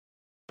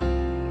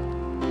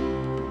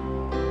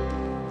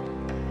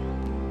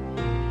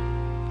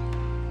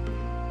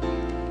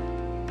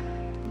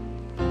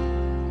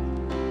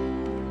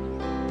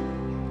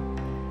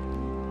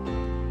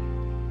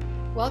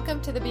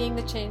Welcome to the Being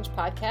the Change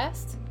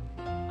podcast.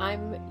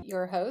 I'm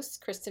your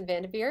host, Kristen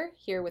Vandeveer,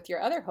 here with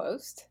your other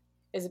host,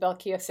 Isabel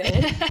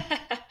Kiosan.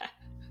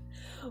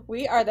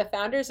 We are the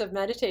founders of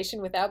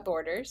Meditation Without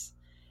Borders,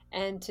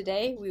 and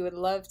today we would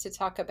love to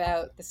talk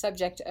about the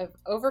subject of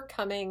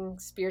overcoming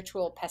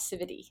spiritual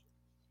passivity.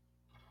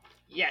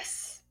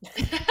 Yes.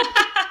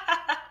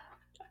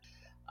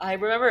 I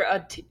remember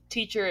a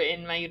teacher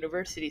in my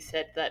university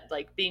said that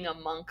being a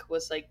monk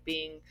was like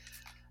being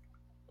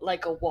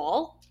like a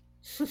wall.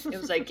 It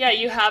was like, yeah,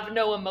 you have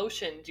no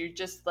emotions, you're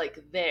just like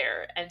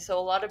there. And so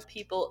a lot of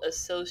people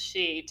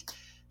associate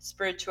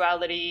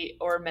spirituality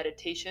or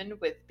meditation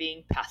with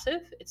being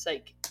passive. It's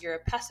like you're a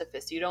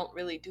pacifist, you don't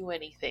really do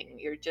anything,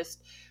 you're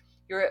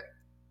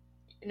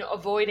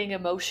avoiding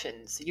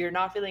emotions, you're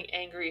not feeling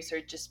angry, so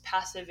you're just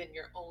passive in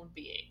your own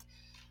being.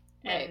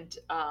 Right.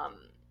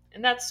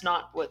 And that's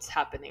not what's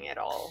happening at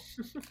all.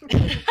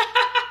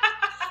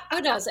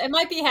 Who knows? It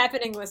might be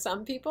happening with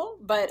some people,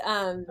 but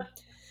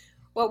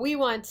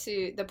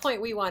the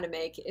point we want to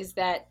make is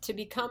that to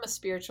become a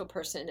spiritual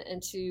person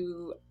and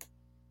to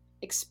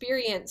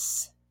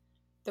experience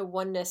the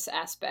oneness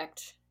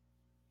aspect,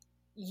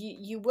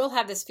 you will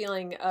have this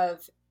feeling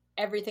of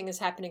everything is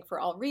happening for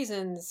all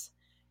reasons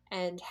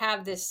and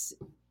have this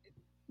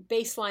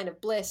baseline of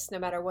bliss no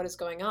matter what is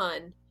going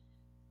on.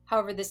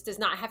 However, this does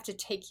not have to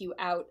take you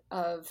out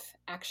of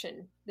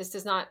action. This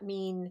does not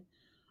mean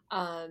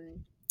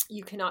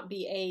you cannot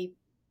be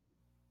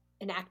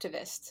an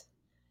activist.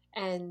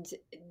 And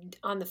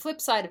on the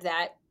flip side of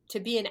that, to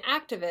be an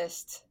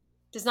activist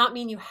does not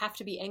mean you have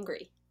to be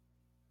angry.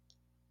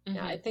 Mm-hmm.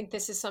 Now, I think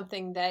this is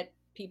something that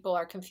people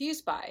are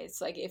confused by. It's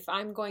like, if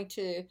I'm going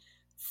to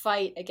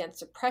fight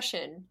against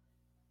oppression,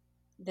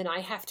 then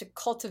I have to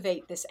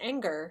cultivate this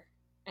anger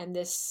and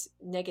this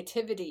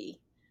negativity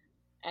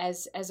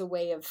as a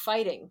way of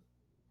fighting.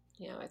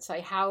 It's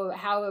like, how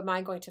am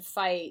I going to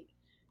fight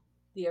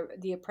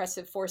the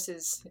oppressive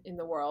forces in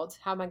the world?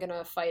 How am I going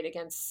to fight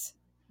against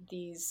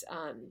these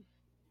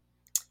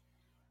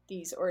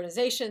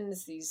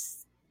organizations,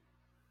 these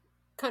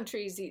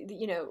countries,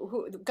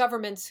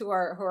 governments who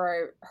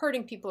are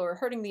hurting people or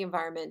hurting the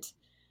environment?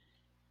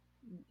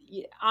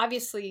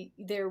 Obviously,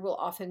 there will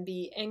often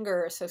be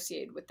anger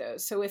associated with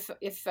those. So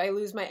if I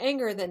lose my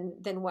anger,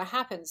 then what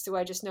happens? Do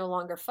I just no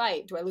longer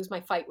fight? Do I lose my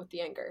fight with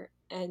the anger?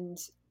 And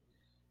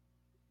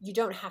you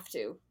don't have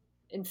to.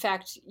 In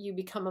fact, you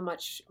become a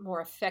much more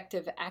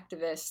effective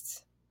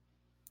activist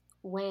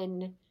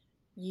when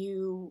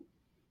you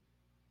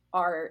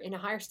are in a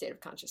higher state of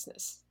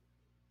consciousness.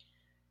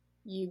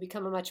 You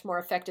become a much more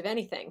effective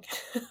anything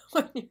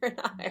when you're in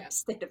a higher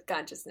state of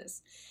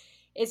consciousness.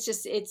 It's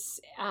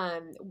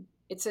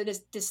a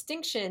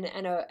distinction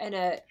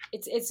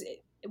it's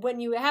when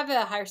you have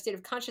a higher state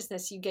of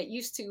consciousness, you get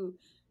used to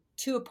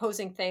two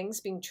opposing things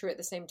being true at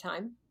the same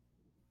time.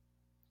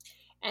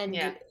 And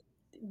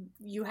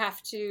you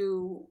have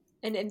to,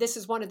 and this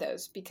is one of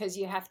those, because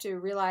you have to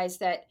realize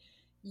that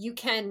you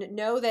can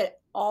know that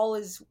all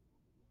is,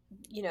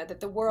 that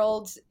the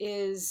world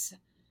is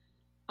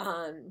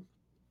not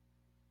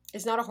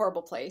a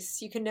horrible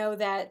place. You can know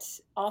that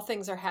all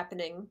things are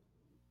happening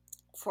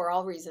for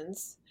all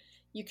reasons.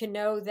 You can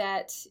know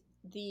that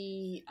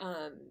the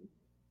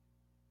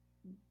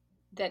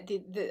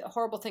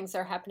horrible things that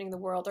are happening in the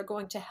world are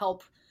going to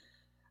help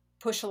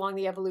push along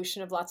the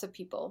evolution of lots of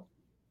people.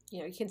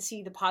 You can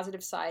see the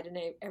positive side and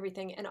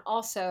everything, and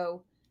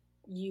also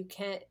you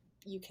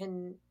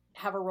can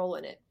have a role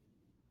in it,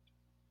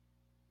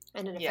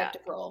 and an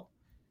effective role.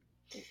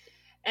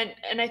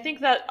 And I think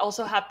that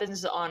also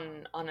happens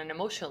on an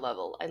emotional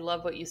level. I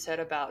love what you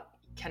said about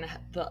kind of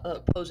the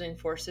opposing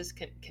forces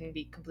can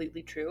be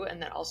completely true,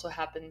 and that also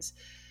happens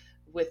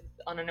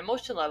on an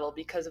emotional level,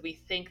 because we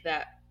think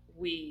that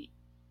we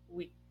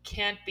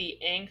can't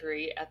be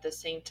angry at the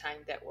same time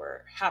that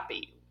we're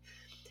happy.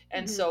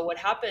 And so what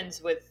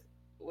happens with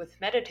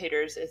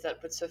meditators is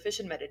that with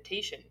sufficient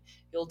meditation,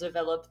 you'll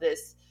develop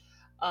this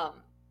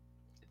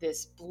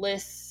this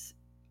bliss,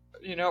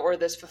 or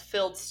this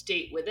fulfilled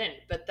state within.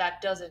 But that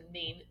doesn't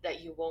mean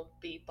that you won't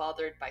be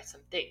bothered by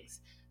some things.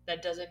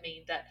 That doesn't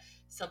mean that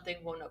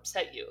something won't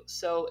upset you.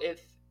 So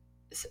if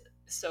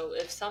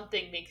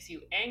something makes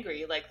you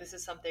angry, like this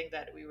is something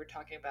that we were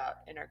talking about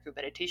in our group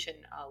meditation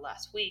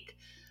last week,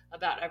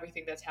 about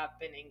everything that's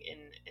happening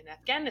in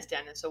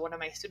Afghanistan. And so one of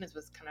my students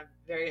was kind of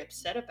very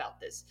upset about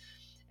this.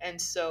 And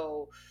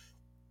so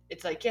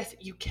it's like, yes,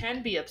 you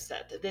can be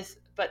upset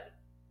but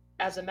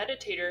as a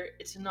meditator,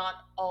 it's not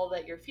all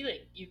that you're feeling.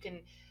 You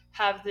can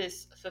have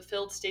this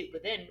fulfilled state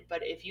within,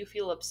 but if you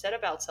feel upset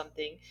about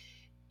something,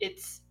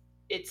 it's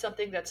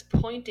something that's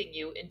pointing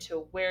you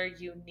into where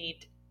you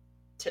need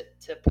to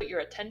put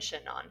your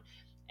attention on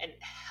and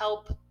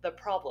help the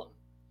problem.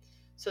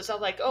 So it's not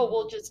like, oh,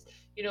 we'll just,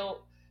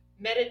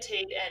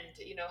 meditate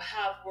and,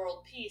 have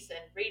world peace and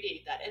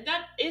radiate that. And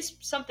that is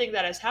something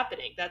that is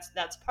happening.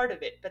 That's part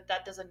of it. But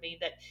that doesn't mean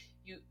that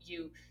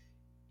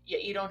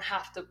you don't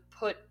have to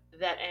put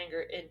that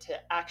anger into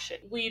action.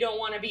 We don't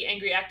want to be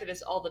angry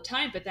activists all the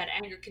time, but that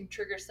anger can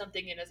trigger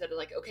something in us that is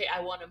like, okay, I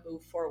want to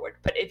move forward.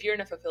 But if you're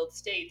in a fulfilled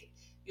state,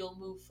 you'll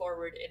move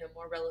forward in a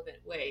more relevant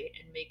way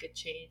and make a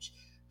change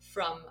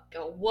from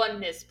a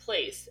oneness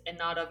place and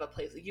not of a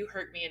place like, you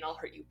hurt me and I'll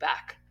hurt you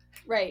back.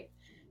 Right.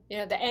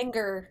 The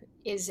anger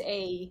is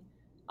a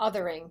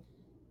othering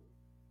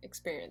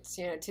experience,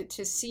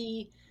 to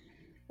see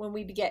when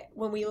we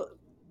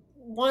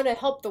want to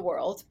help the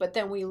world, but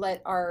then we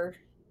let our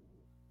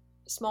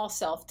small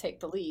self take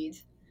the lead,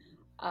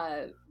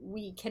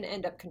 we can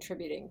end up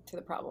contributing to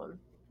the problem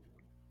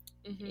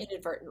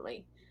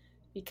inadvertently,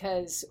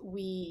 because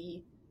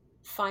we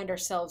find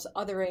ourselves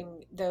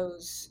othering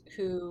those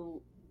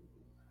who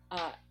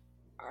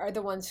are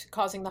the ones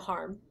causing the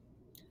harm,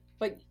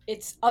 but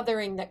it's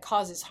othering that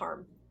causes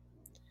harm.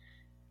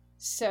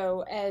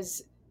 So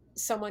as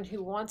someone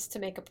who wants to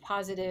make a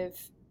positive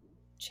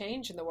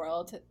change in the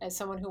world, as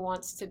someone who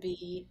wants to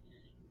be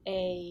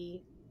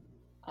a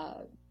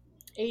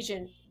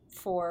agent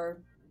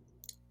for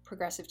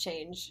progressive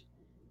change,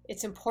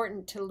 it's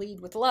important to lead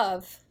with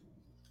love,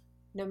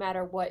 no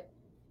matter what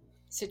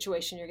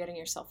situation you're getting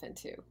yourself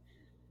into.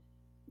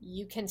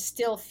 You can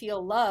still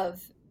feel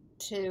love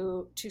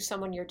to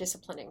someone you're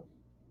disciplining.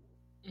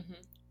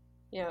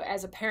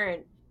 As a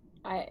parent,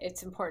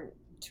 it's important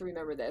to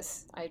remember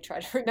this. I try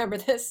to remember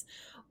this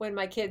when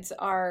my kids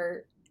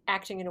are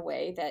acting in a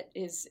way that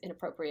is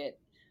inappropriate.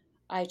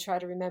 I try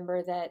to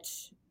remember that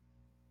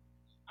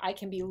I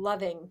can be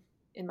loving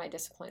in my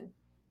discipline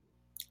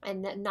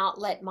and not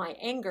let my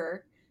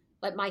anger,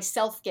 let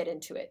myself get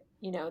into it.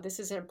 This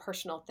isn't a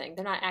personal thing.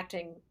 They're not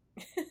acting,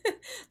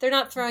 they're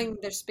not throwing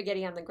their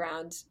spaghetti on the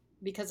ground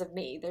because of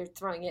me. They're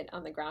throwing it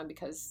on the ground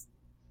because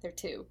they're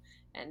two,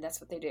 and that's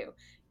what they do.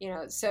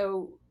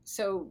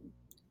 So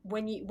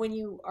when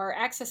you are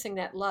accessing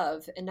that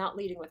love and not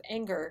leading with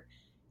anger,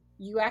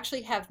 you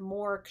actually have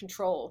more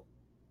control,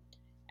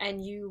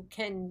 and you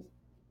can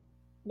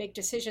make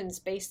decisions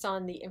based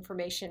on the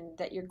information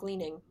that you're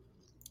gleaning,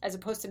 as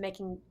opposed to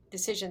making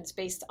decisions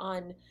based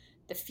on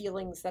the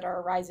feelings that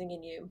are arising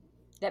in you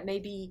that may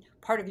be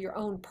part of your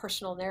own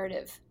personal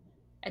narrative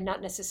and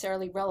not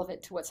necessarily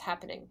relevant to what's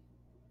happening.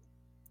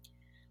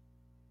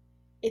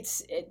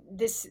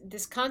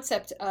 This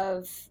concept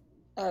of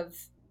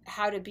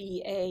how to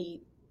be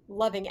a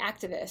loving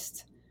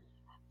activist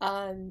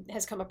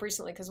has come up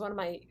recently, because one of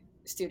my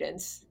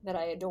students that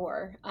I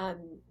adore,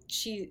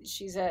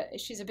 she's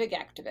a big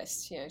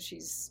activist.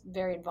 She's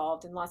very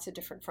involved in lots of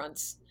different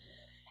fronts,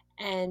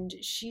 and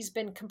she's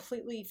been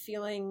completely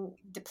feeling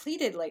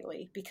depleted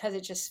lately, because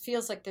it just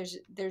feels like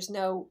there's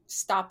no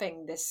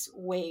stopping this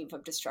wave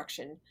of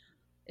destruction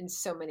in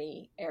so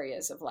many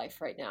areas of life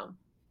right now.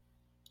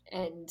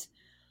 And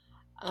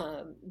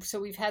so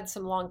we've had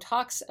some long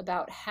talks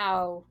about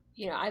how,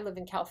 I live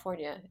in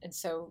California, and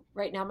so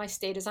right now my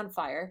state is on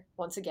fire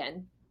once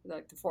again,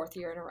 like the fourth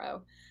year in a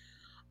row.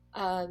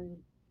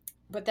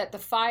 But that the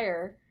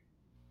fire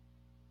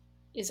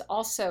is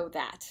also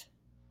that,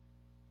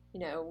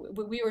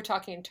 we were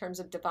talking in terms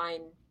of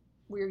divine,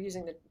 we were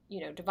using the,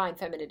 divine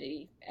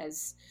femininity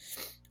as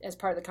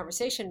part of the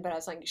conversation, but I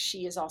was like,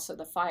 she is also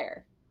the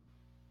fire.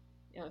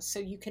 So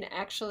you can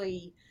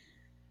actually,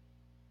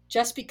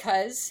 just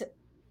because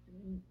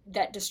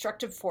that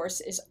destructive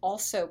force is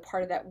also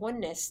part of that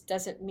oneness,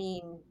 doesn't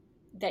mean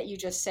that you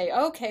just say,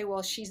 okay,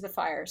 well, she's the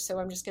fire, so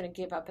I'm just going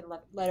to give up and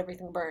let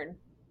everything burn.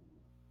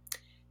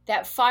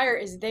 That fire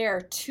is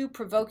there to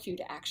provoke you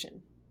to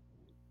action,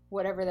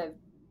 whatever the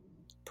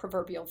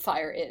proverbial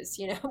fire is,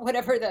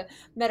 whatever the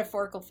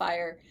metaphorical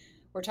fire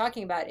we're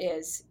talking about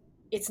is.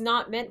 It's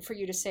not meant for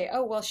you to say,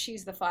 oh, well,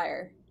 she's the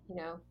fire,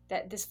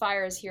 that this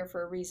fire is here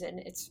for a reason.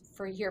 It's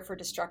here for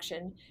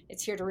destruction.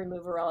 It's here to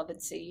remove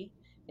irrelevancy.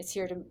 It's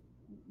here to,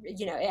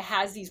 it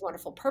has these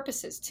wonderful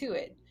purposes to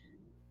it.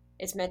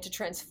 It's meant to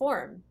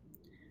transform,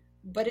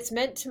 but it's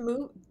meant to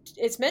move.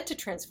 It's meant to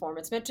transform.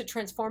 It's meant to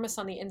transform us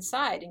on the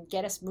inside and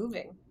get us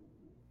moving.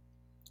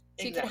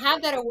 So you can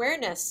have that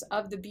awareness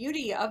of the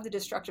beauty of the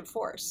destructive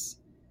force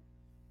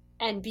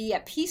and be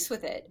at peace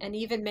with it, and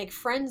even make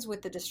friends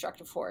with the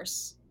destructive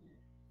force,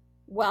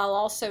 while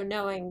also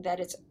knowing that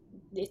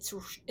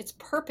its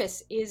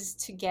purpose is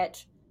to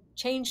get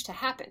change to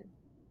happen.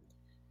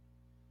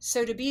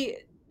 So to be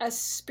a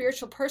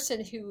spiritual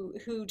person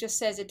who just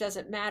says it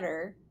doesn't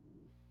matter,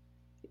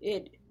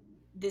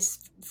 this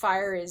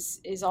fire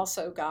is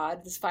also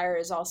God. This fire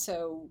is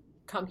also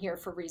come here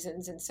for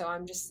reasons, and so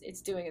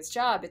it's doing its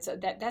job.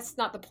 That's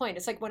not the point.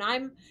 It's like when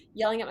I'm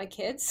yelling at my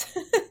kids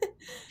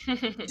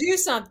do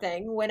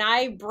something, when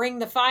I bring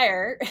the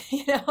fire,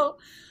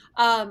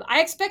 I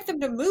expect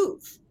them to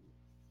move.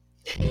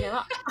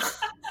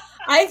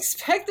 I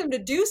expect them to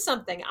do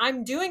something.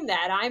 I'm doing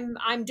that.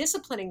 I'm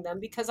disciplining them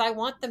because I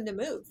want them to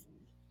move.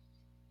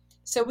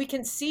 So we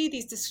can see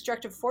these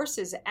destructive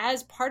forces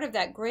as part of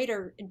that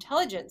greater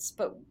intelligence,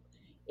 but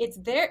it's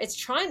there.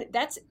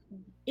 That's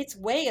its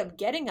way of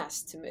getting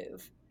us to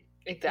move.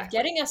 Exactly.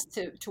 Getting us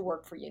to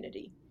work for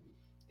unity.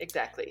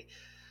 Exactly.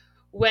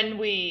 When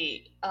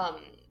we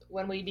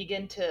when we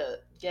begin to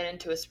get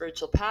into a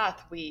spiritual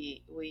path,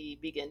 we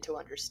begin to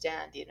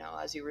understand,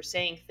 as you were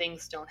saying,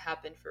 things don't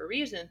happen for a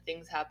reason,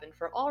 things happen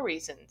for all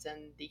reasons,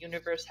 and the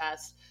universe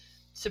has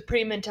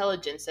supreme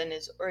intelligence and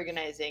is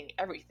organizing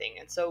everything.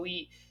 And so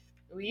we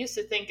used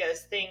to think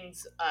as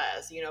things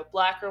as,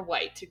 black or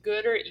white, to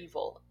good or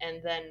evil,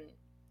 and then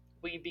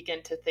we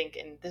begin to think,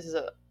 and this is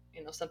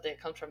something that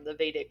comes from the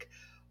Vedic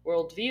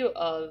worldview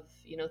of,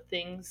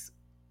 things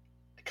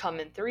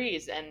come in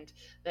threes, and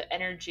the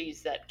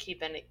energies that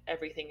keep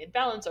everything in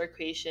balance are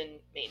creation,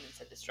 maintenance,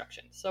 and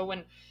destruction. So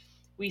when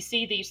we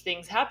see these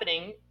things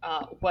happening,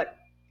 what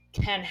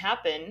can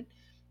happen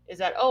is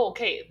that, oh,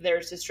 okay,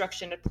 there's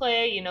destruction at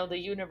play, the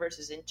universe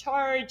is in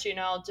charge,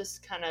 I'll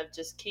just kind of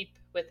just keep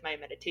with my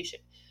meditation.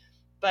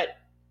 But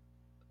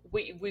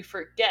we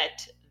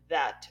forget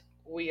that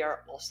we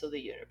are also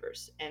the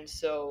universe. And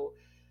so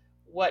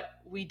what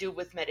we do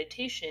with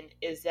meditation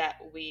is that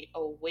we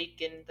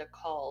awaken the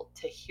call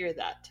to hear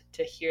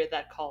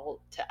that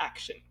call to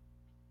action.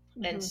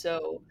 Mm-hmm. And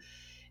so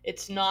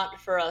it's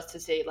not for us to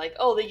say like,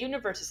 oh, the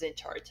universe is in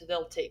charge,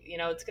 they'll take,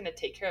 it's going to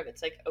take care of it.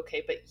 It's like,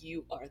 okay, but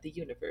you are the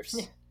universe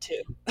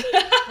too.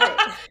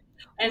 Right.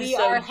 And we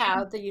are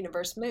how the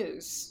universe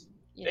moves.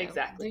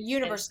 Exactly. The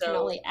universe can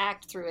only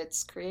act through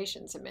its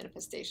creations and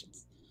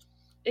manifestations.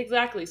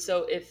 Exactly.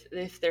 So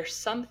if there's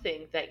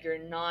something that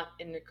you're not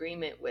in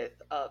agreement with,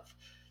 of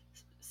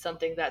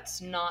something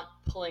that's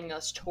not pulling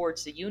us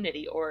towards the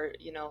unity, or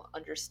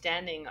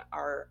understanding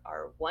our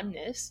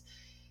oneness,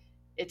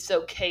 it's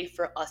okay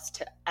for us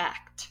to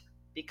act,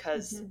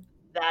 because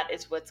that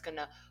is what's going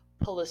to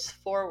pull us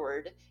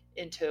forward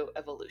into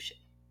evolution.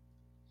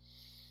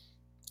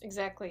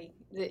 Exactly.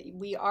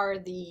 We are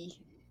the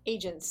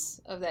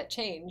agents of that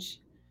change.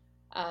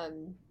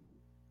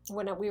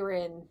 When we were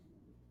in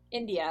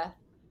India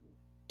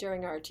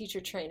during our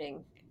teacher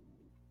training,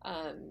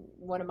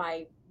 one of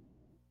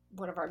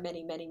our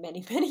many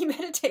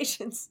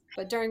meditations,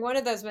 but during one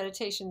of those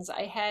meditations,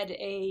 I had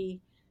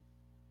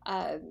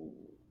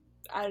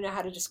I don't know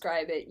how to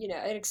describe it,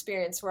 an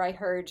experience where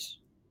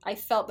I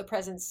felt the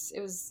presence. It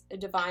was a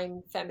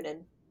divine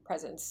feminine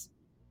presence,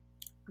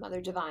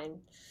 Mother Divine.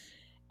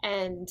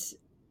 And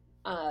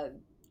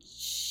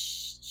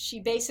she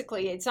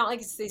basically, it's not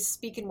like they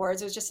speak in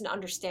words, it was just an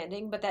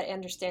understanding, but that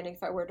understanding,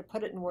 if I were to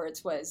put it in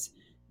words, was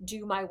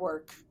do my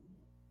work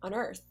on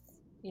earth,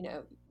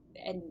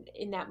 and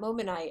in that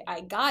moment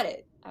I got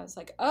it. I was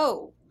like,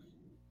 oh,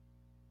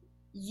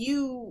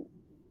 you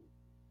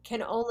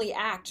can only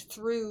act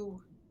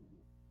through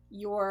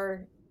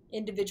your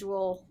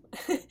individual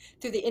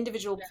through the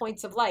individual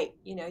points of light.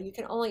 You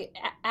can only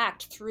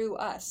act through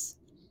us.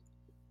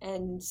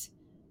 And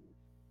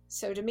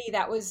so to me,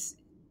 that was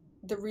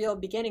the real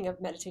beginning of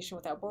Meditation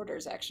Without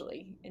Borders,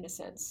 actually, in a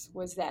sense,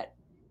 was that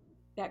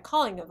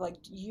calling of like,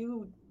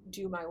 you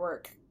do my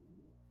work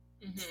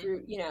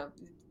through,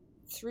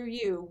 through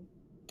you,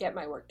 get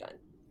my work done.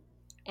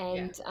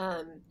 And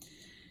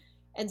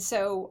and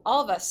so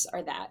all of us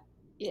are that.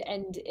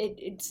 And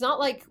it's not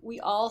like we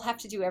all have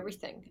to do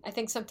everything. I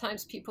think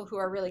sometimes people who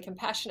are really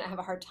compassionate have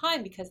a hard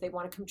time because they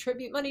want to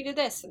contribute money to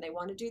this and they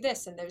want to do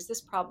this and there's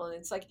this problem.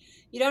 It's like,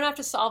 you don't have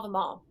to solve them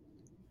all.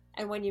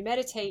 And when you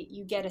meditate,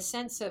 you get a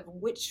sense of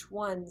which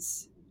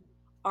ones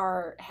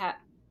are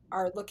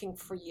looking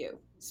for you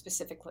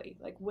specifically.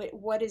 Like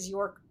what is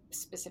your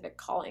specific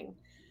calling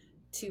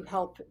to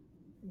help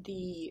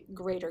the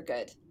greater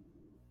good?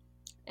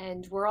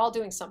 And we're all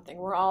doing something.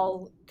 We're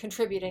all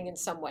contributing in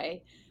some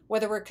way,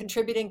 whether we're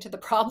contributing to the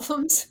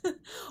problems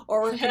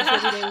or we're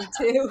contributing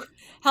to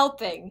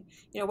helping,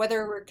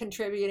 whether we're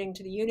contributing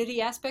to the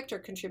unity aspect or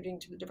contributing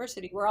to the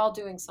diversity, we're all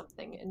doing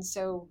something. And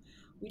so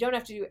we don't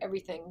have to do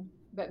everything,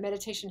 but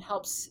meditation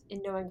helps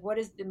in knowing what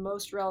is the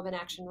most relevant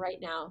action right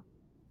now.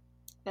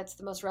 That's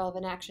the most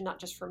relevant action, not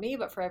just for me,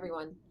 but for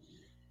everyone.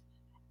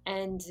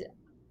 And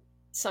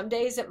some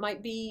days it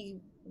might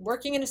be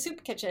working in a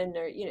soup kitchen,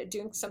 or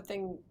doing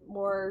something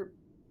more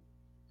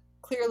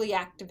clearly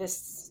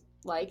activists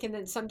like, and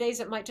then some days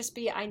it might just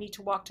be I need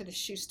to walk to the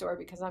shoe store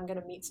because I'm going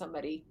to meet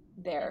somebody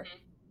there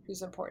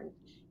who's important.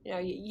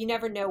 You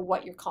never know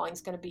what your calling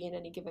is going to be in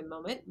any given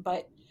moment,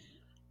 but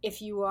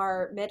if you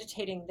are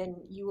meditating, then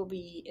you will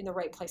be in the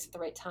right place at the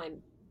right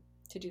time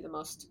to do the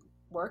most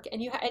work,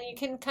 and you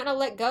can kind of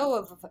let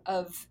go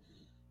of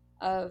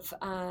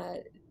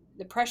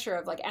the pressure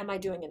of like, am I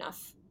doing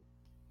enough?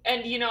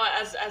 And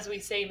as we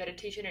say,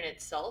 meditation in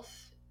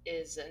itself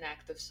is an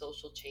act of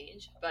social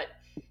change, but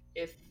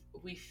if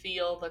we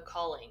feel the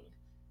calling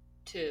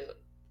to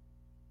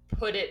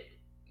put it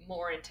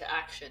more into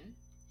action,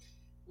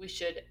 we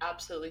should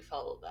absolutely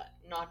follow that.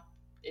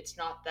 It's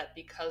not that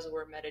because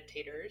we're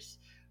meditators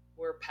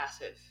we're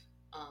passive.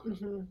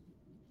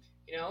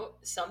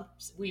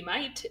 We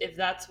might, if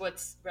that's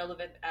what's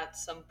relevant at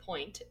some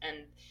point.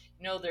 And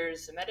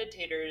there's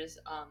meditators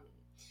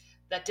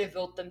that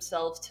devote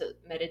themselves to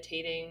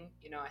meditating,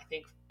 I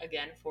think,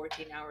 again,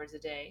 14 hours a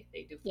day.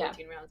 They do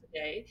 14 rounds a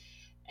day,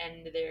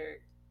 and they're,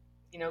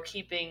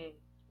 keeping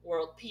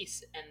world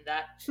peace. And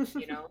that,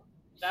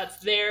 that's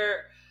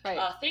their Right.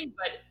 thing,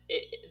 but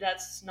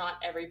that's not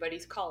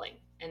everybody's calling.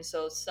 And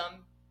so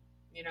some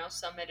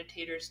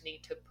meditators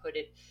need to put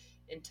it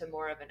into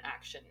more of an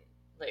action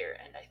layer.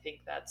 And I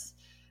think that's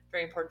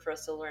very important for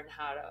us to learn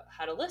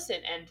how to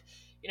listen.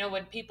 And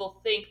when people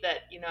think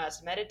that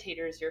as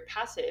meditators you're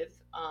passive,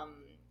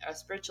 as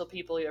spiritual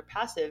people you're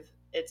passive,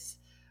 it's,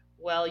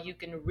 well, you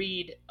can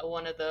read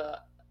one of the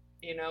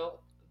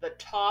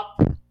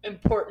top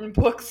important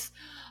books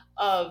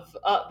of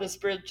the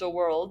spiritual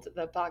world,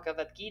 the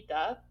Bhagavad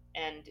Gita,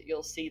 and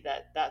you'll see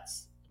that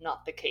that's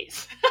not the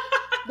case.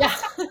 Yeah.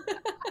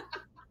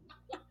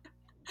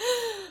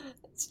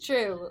 It's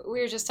true.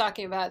 We were just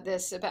talking about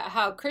this, about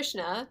how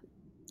Krishna,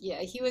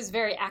 yeah, he was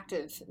very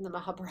active in the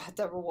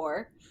Mahabharata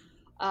war,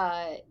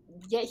 uh,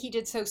 yet he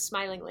did so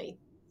smilingly.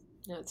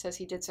 It says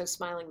he did so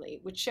smilingly,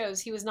 which shows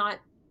he was not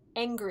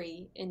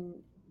angry in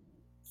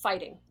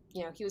fighting.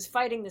 He was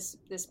fighting this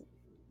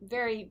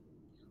very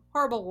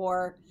horrible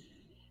war,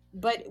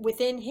 but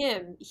within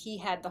him, he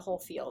had the whole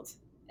field,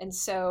 and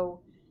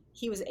so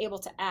he was able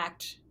to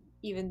act,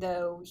 even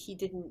though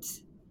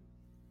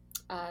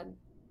um,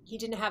 he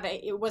didn't have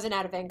a. It wasn't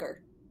out of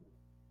anger.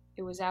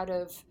 It was out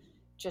of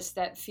just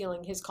that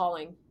feeling, his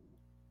calling.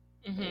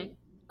 Mm-hmm.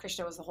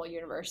 Krishna was the whole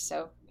universe,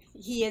 so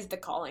he is the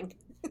calling.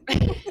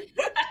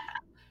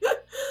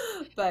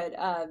 But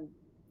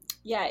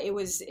yeah,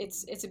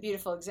 it's a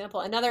beautiful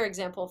example. Another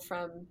example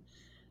from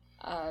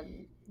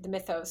the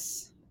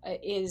mythos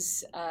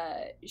is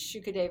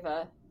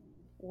Shukadeva,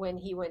 when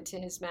he went to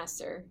his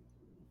master,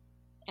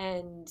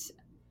 and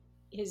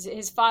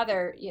his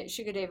father,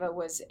 Shukadeva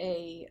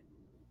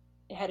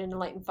had an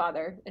enlightened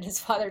father, and his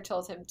father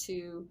told him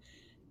to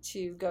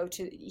go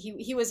to,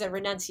 he was a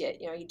renunciate.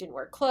 He didn't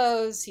wear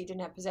clothes, he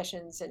didn't have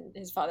possessions, and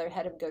his father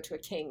had him go to a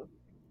king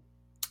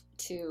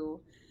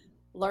to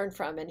learn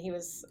from, and he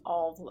was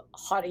all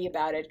haughty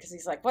about it because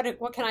he's like,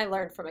 what can I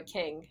learn from a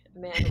king, a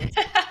man with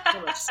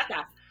so much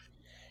stuff?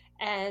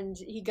 And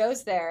he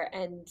goes there,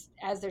 and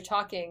as they're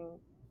talking,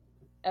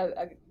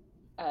 a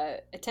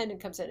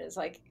attendant comes in and is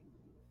like,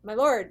 my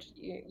lord,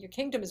 your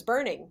kingdom is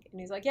burning. And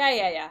he's like,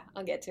 yeah,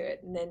 I'll get to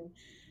it. And then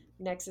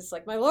next it's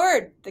like, my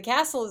lord, the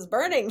castle is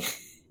burning.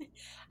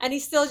 And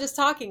he's still just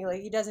talking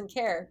like he doesn't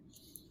care.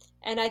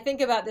 And I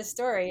think about this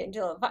story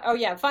until, oh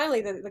yeah,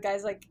 finally the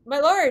guy's like, my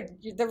lord,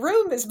 the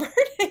room is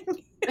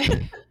burning.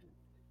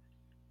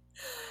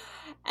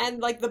 And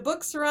like the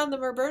books around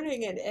them are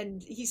burning,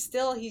 and he's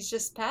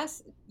just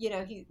passive.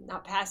 He's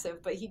not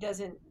passive, but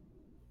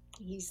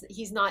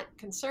he's not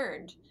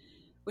concerned,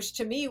 which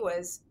to me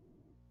was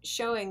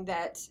showing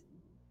that,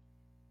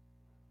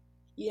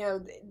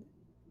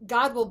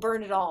 God will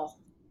burn it all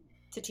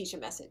to teach a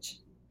message.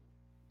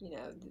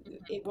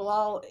 It will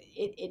all,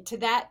 it to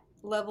that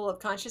level of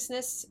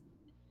consciousness,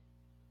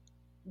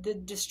 the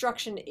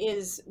destruction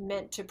is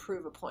meant to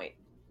prove a point.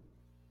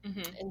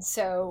 Mm-hmm. And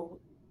so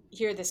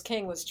here this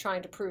king was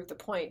trying to prove the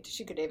point to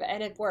Shukadeva,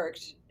 and it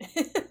worked.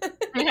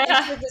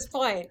 At this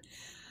point.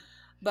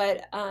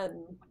 But I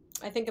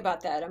think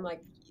about that. I'm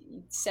like,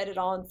 set it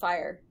all on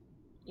fire,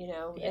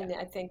 Yeah. and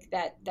I think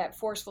that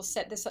force will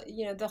set this,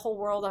 the whole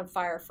world on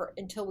fire for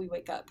until we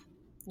wake up.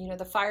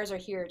 The fires are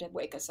here to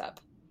wake us up.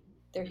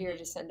 They're here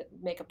to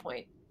make a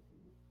point.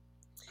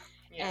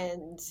 Yeah.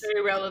 And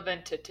very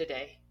relevant to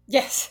today.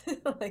 Yes,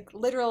 like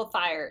literal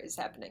fire is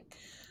happening.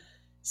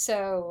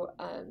 So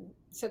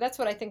that's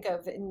what I think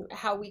of, and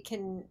how we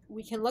can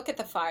look at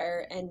the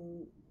fire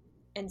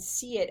and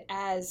see it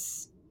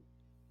as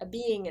a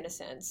being, in a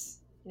sense.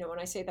 When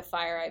I say the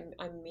fire,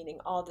 I'm meaning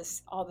all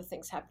the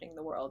things happening in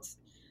the world,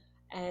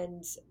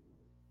 and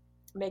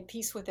make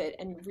peace with it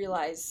and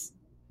realize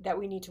that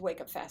we need to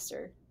wake up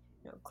faster.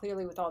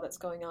 Clearly with all that's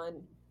going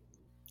on,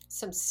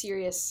 some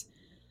serious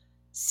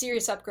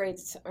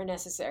upgrades are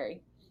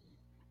necessary.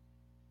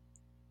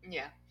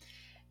 Yeah.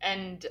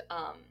 And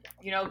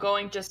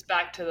going just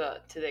back to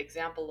the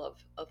example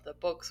of the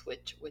books,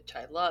 which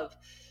I love,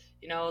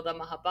 the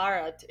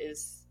Mahabharata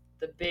is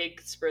the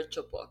big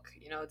spiritual book.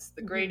 It's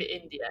the great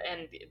India,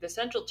 and the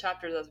central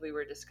chapters, as we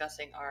were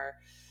discussing, are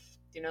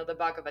the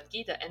Bhagavad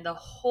Gita, and the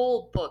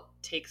whole book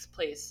takes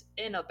place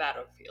in a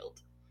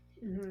battlefield,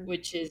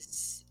 which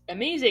is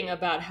amazing.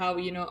 About how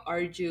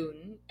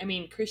Arjun,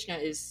 Krishna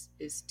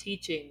is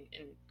teaching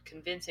and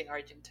convincing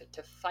Arjun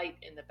to fight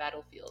in the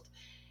battlefield,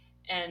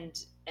 and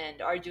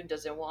Arjun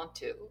doesn't want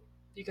to,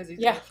 because he's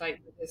going to fight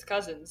with his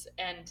cousins.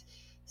 And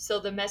so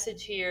the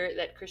message here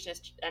that Krishna,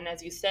 and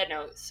as you said,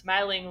 now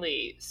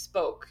smilingly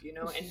spoke,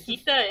 and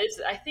Gita is,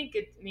 I think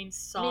it means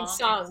song. It means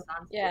song.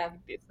 Yeah.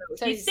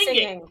 So he's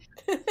singing.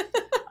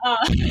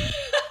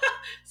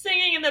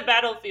 Singing in the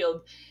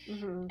battlefield.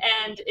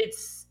 And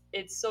it's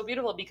so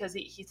beautiful, because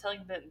he's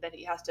telling them that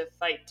he has to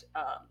fight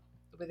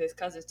with his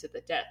cousins to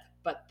the death.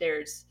 But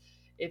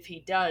if he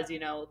does,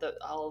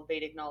 all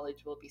Vedic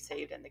knowledge will be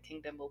saved and the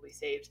kingdom will be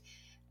saved.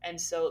 And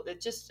so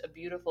it's just a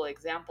beautiful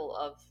example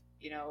of,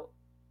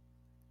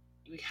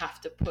 we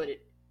have to put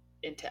it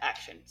into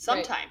action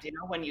sometimes, right.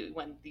 When you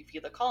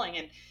feel the calling.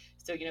 And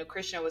so,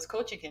 Krishna was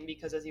coaching him,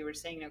 because as you were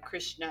saying,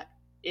 Krishna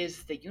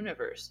is the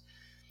universe.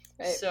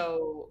 Right.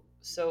 So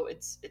so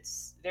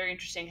it's very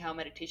interesting how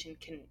meditation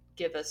can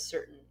give us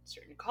certain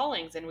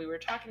callings. And we were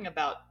talking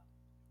about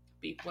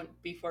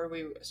before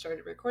we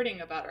started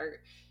recording about our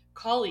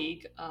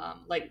colleague,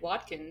 Light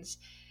Watkins.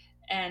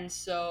 And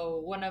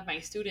so one of my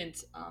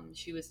students,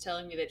 she was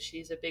telling me that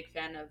she's a big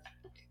fan of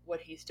what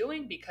he's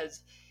doing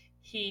because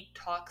he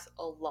talks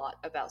a lot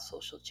about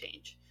social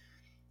change.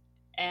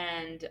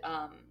 And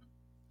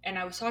and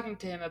I was talking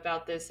to him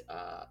about this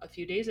a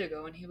few days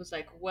ago, and he was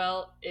like,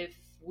 "Well, if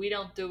we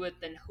don't do it,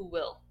 then who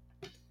will?"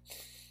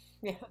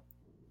 Yeah.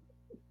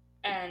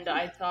 And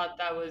I thought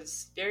that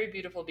was very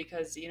beautiful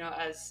because,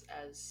 as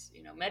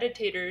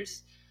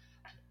meditators,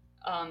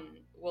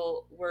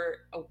 we're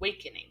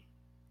awakening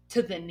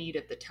to the need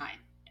of the time,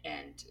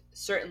 and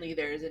certainly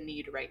there is a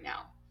need right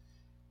now.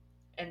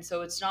 And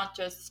so it's not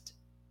just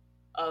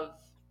of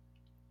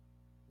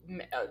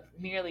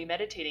merely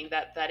meditating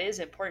that is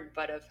important,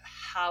 but of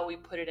how we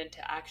put it into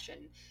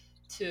action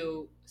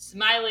to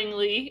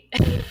smilingly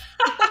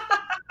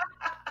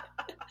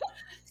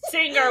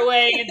sing our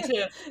way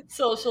into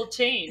social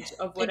change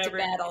of whatever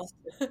into battle.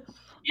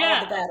 Yeah,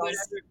 all the battles.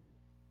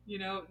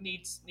 Whatever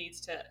needs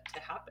to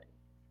happen.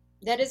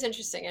 That is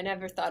interesting. I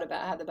never thought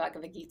about how the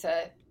Bhagavad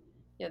Gita,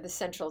 the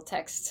central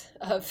text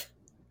of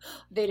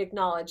Vedic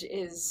knowledge,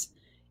 is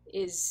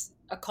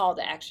a call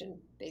to action.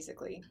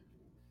 Basically,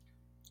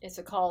 it's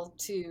a call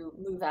to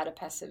move out of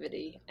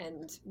passivity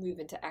and move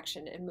into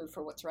action and move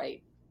for what's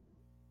right,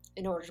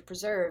 in order to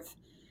preserve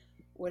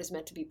what is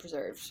meant to be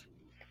preserved.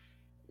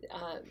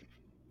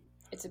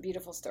 It's a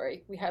beautiful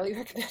story. We highly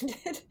recommend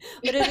it.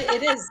 But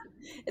it is.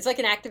 It's like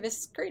an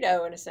activist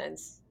credo in a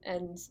sense.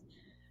 And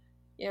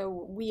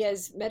we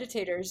as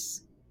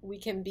meditators, we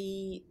can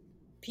be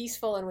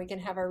peaceful and we can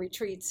have our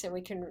retreats, and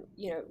we can,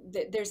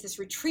 there's this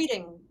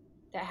retreating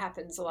that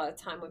happens a lot of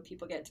time when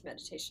people get into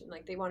meditation.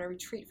 Like they want to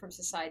retreat from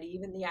society.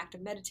 Even the act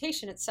of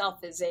meditation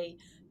itself is a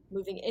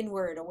moving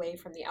inward away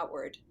from the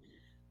outward.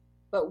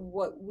 But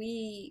what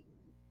we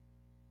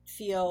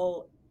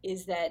feel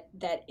is that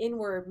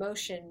inward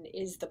motion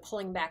is the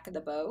pulling back of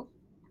the bow.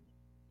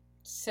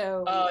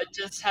 So I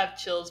just have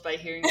chills by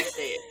hearing you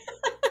say it.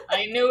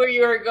 I knew where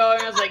you were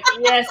going. I was like,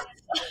 yes.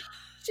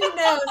 She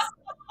knows.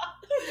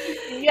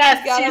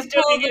 Yes, she's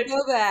doing it.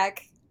 Go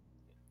back.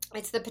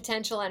 It's the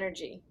potential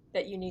energy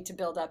that you need to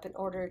build up in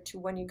order to,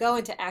 when you go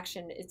into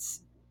action,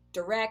 it's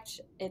direct,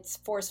 it's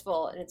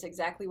forceful, and it's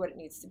exactly what it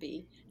needs to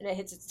be, and it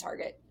hits its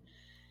target.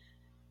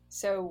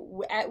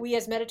 So we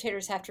as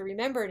meditators have to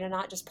remember to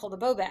not just pull the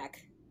bow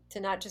back,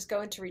 to not just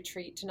go into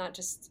retreat, to not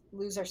just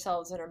lose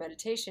ourselves in our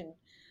meditation,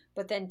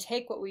 but then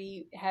take what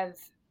we have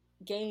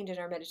gained in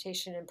our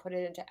meditation and put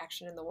it into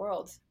action in the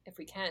world, if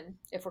we can,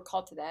 if we're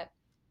called to that,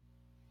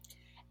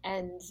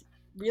 and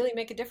really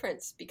make a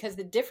difference. Because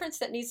the difference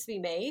that needs to be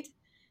made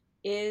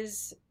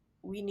is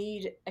we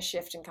need a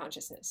shift in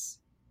consciousness.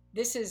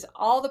 This is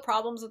all the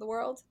problems of the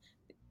world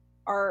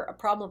are a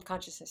problem of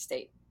consciousness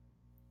state.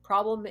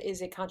 Problem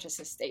is a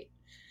consciousness state.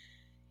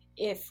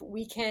 If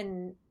we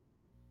can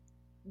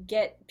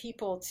get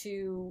people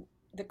to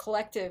the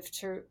collective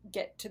to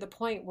get to the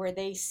point where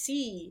they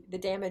see the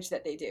damage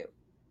that they do,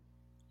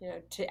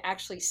 to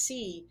actually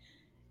see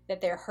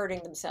that they're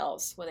hurting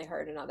themselves when they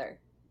hurt another.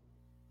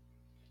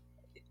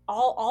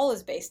 All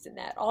is based in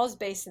that. All is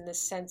based in this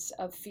sense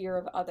of fear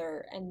of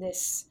other, and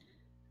this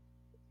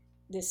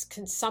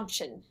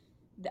consumption,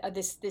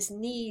 this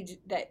need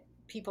that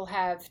people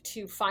have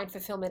to find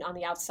fulfillment on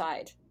the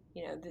outside.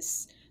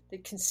 The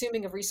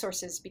consuming of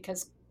resources,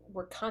 because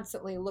we're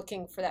constantly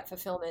looking for that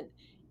fulfillment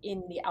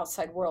in the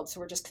outside world. So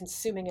we're just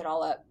consuming it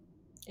all up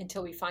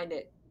until we find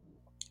it.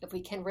 If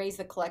we can raise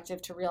the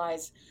collective to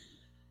realize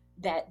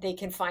that they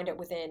can find it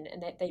within,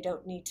 and that they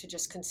don't need to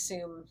just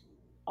consume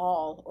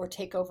all or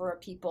take over a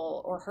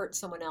people or hurt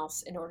someone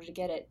else in order to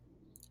get it,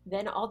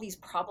 then all these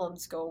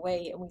problems go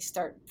away, and we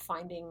start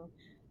finding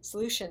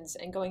solutions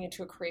and going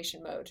into a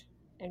creation mode,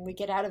 and we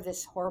get out of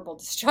this horrible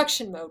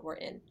destruction mode we're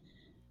in.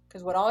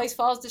 Because what always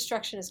follows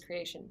destruction is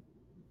creation.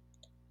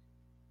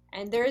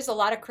 And there is a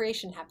lot of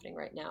creation happening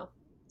right now.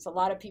 There's a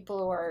lot of people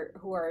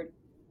who are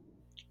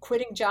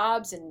quitting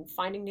jobs and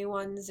finding new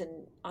ones,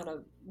 and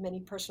on many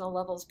personal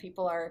levels,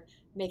 people are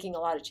making a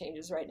lot of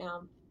changes right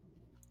now.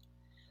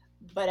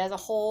 But as a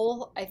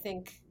whole, I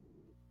think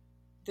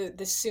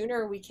the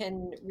sooner we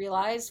can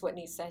realize what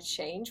needs to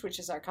change, which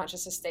is our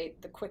consciousness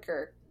state, the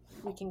quicker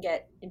we can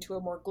get into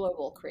a more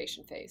global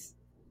creation phase.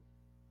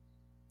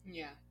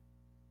 Yeah.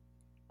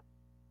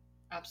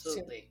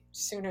 Absolutely.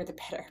 Sooner the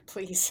better,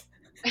 please.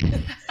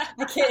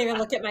 I can't even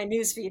look at my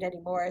news feed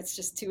anymore. It's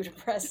just too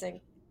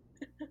depressing.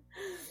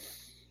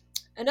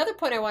 Another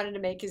point I wanted to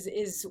make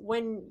is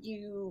when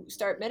you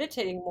start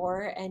meditating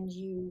more and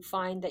you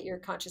find that your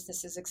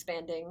consciousness is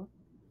expanding,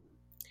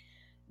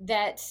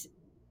 that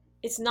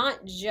it's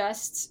not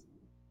just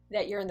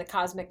that you're in the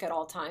cosmic at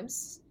all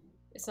times.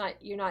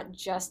 You're not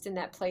just in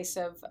that place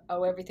of,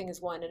 oh, everything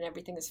is one and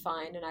everything is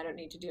fine and I don't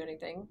need to do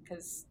anything,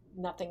 because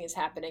nothing is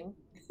happening.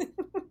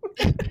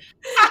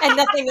 And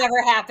nothing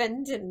ever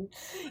happened. And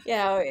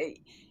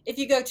if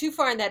you go too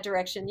far in that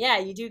direction,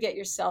 you do get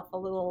yourself a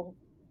little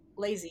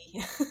lazy.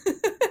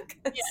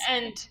 Yeah,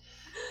 and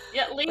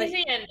yeah, Like,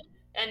 lazy,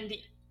 and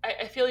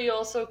I feel you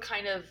also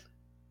kind of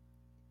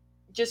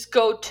just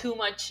go too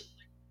much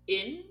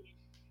in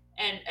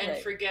and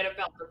right. forget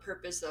about the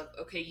purpose of,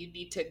 okay, you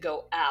need to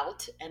go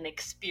out and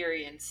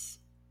experience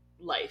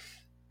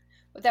life.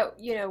 Without,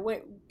 you know,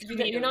 when you're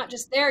Commune. not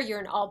just there, you're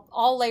in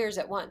all layers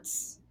at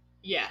once.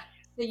 Yeah.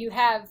 So you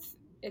have,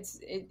 it's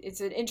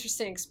an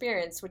interesting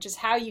experience, which is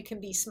how you can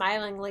be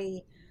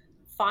smilingly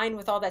fine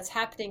with all that's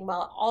happening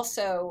while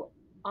also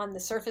on the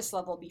surface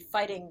level be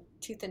fighting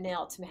tooth and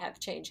nail to have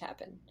change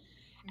happen,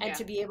 and Yeah.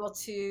 to be able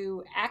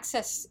to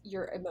access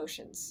your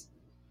emotions.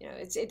 You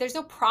know, there's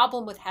no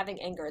problem with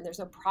having anger, and there's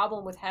no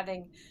problem with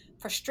having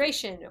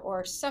frustration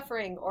or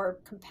suffering or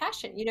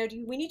compassion. You know,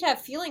 we need to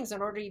have feelings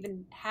in order to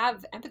even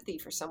have empathy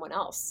for someone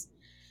else.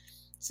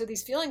 So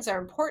these feelings are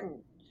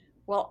important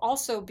while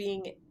also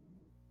being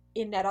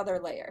in that other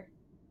layer.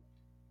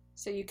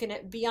 So you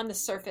can be on the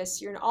surface,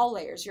 you're in all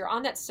layers, you're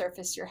on that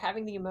surface, you're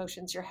having the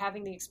emotions, you're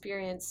having the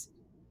experience,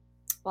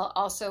 while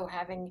also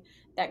having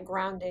that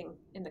grounding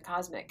in the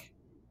cosmic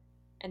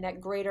and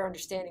that greater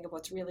understanding of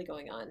what's really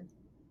going on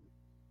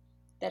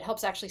that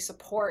helps actually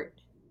support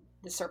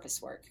the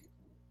surface work.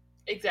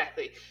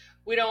 Exactly.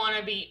 We don't want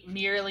to be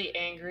merely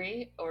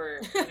angry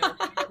or,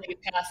 merely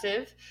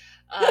passive.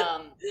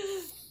 Um,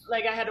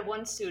 like I had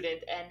one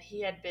student and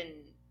he had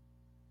been,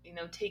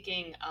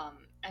 taking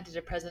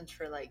antidepressants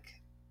for like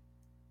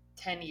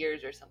 10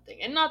 years or something.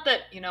 And not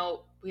that,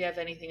 we have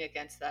anything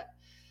against that.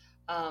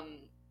 Um,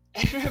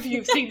 I don't know if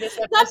you've seen this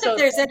Not that episode.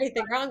 there's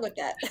anything wrong with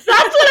that. That's what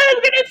I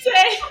was going to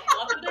say.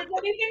 Not that there's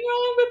anything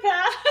wrong with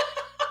that.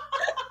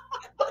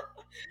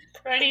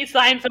 For any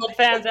Seinfeld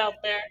fans out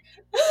there.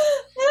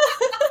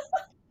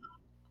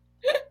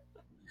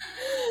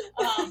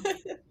 Um,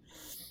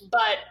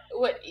 but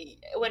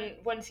when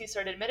once he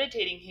started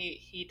meditating,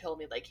 he told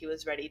me like he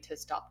was ready to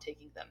stop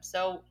taking them.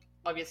 So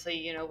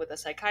obviously, with a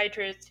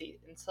psychiatrist,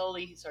 and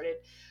slowly he started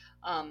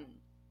um,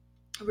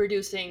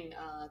 reducing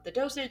the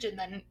dosage, and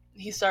then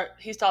he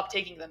stopped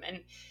taking them,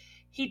 and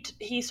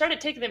he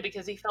started taking them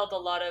because he felt a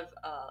lot of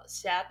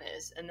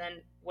sadness, and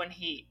then when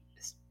he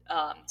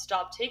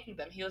stopped taking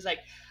them, he was like,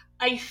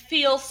 I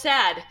feel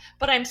sad,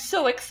 but I'm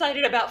so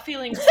excited about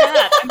feeling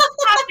sad. I'm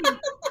happy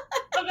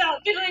about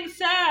feeling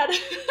sad.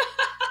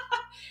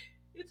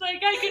 It's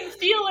like I can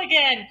feel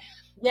again.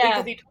 Because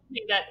Yeah, he told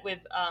me that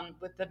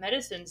with the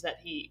medicines that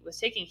he was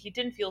taking, he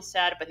didn't feel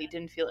sad, but he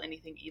didn't feel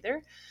anything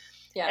either.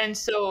 yeah, And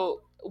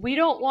so we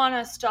don't want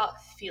to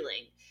stop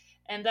feeling.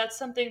 And that's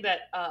something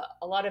that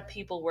a lot of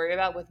people worry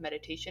about with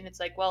meditation.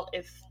 It's like, well,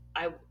 if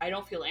I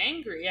don't feel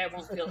angry, I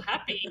won't feel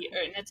happy.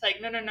 And it's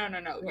like, no, no, no, no,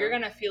 no. You're no,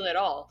 going to feel it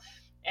all.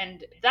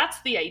 And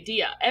that's the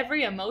idea.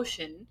 Every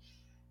emotion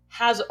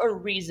has a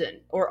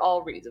reason, or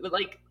all reason. But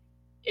like,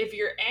 if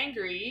you're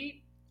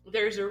angry,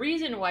 there's a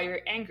reason why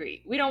you're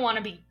angry. We don't want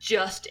to be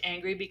just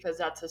angry because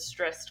that's a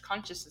stressed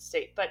consciousness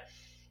state. But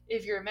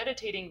if you're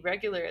meditating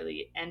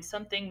regularly and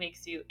something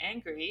makes you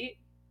angry,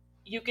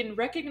 you can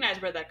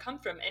recognize where that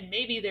comes from, and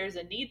maybe there's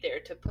a need there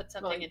to put well,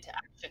 something into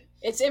action.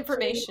 it's So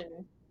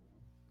information.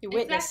 You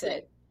witness exactly.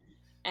 it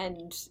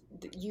and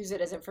use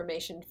it as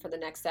information for the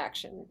next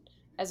action,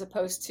 as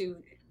opposed to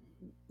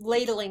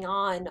ladling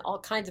on all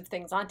kinds of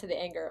things onto the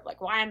anger.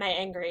 Like, why am I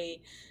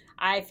angry?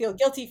 I feel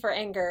guilty for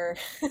anger.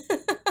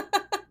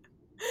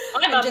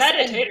 I'm and a just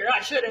and meditator.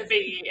 I shouldn't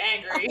be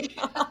angry.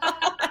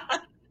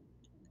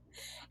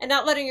 and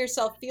not letting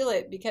yourself feel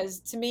it, because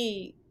to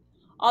me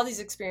all these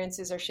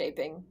experiences are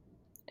shaping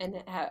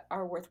and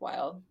are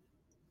worthwhile.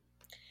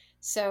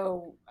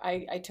 So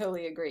I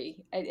totally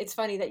agree. It's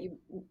funny that you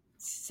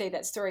say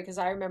that story, because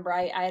I remember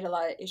I had a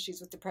lot of issues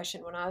with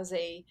depression when I was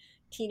a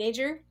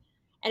teenager,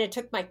 and it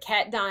took my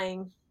cat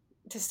dying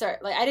to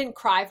start. Like, I didn't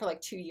cry for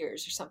like 2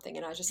 years or something,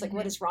 and I was just like,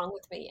 what Hmm. is wrong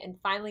with me? And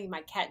finally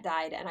my cat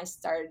died, and I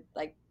started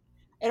like,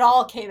 it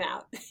all came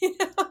out.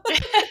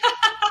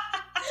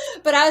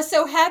 But I was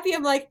so happy.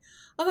 I'm like,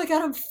 oh my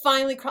God, I'm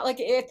finally crying. Like,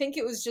 I think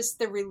it was just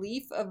the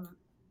relief of,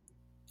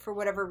 for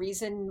whatever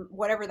reason,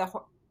 whatever the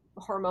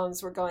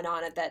hormones were going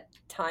on at that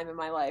time in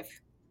my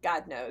life,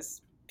 God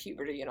knows,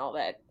 puberty and all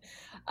that,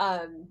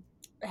 um,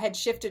 had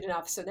shifted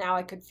enough so now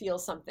I could feel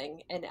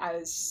something, and I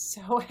was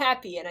so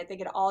happy. And I think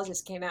it all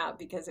just came out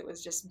because it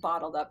was just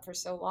bottled up for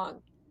so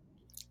long.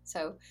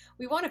 So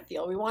we want to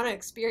feel, we want to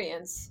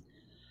experience,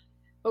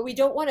 but we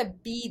don't want to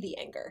be the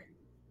anger.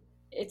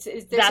 There's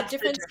a That's the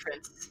difference.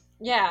 difference.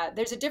 Yeah,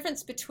 there's a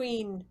difference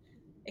between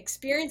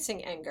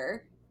experiencing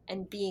anger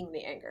and being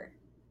the anger.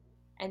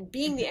 And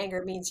being the Hmm.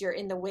 anger means you're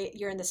in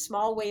the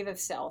small wave of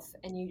self,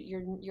 and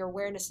your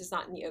awareness is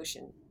not in the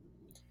ocean.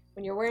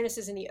 When your awareness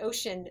is in the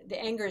ocean, the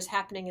anger is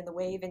happening in the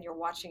wave and you're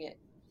watching it,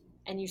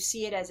 and you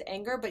see it as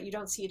anger, but you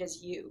don't see it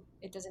as you.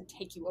 It doesn't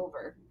take you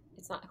over.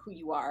 It's not who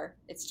you are.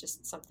 It's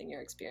just something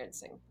you're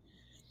experiencing.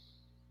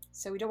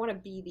 So we don't want to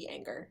be the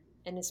anger.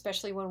 And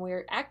especially when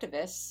we're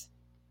activists,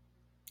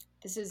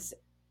 this is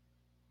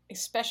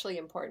especially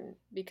important,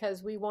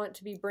 because we want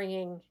to be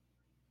bringing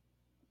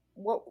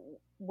what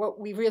what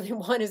we really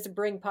want is to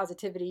bring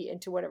positivity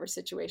into whatever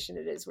situation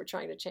it is we're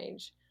trying to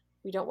change.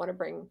 we don't want to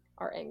bring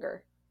our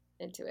anger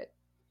into it.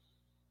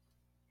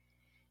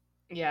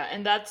 Yeah,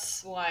 and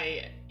that's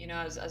why,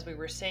 as we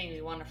were saying,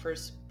 we want to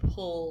first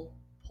pull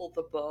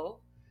the bow,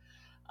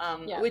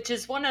 Yeah. which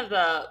is one of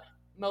the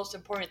most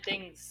important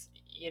things.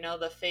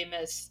 The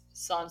famous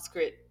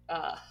Sanskrit.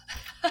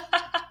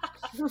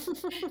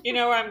 You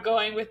know where I'm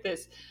going with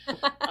this,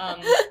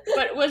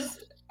 but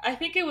I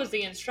think it was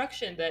the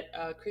instruction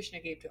that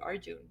Krishna gave to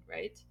Arjun,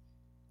 right?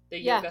 The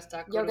Yeah.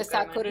 Yoga Yoga Kuru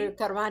Sakura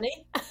Karmani.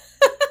 Karmani.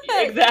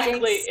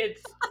 Exactly. Jinx.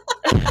 It's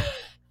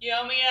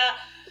Yomiya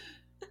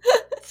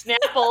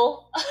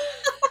Snapple.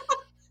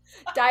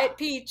 Diet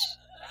Peach.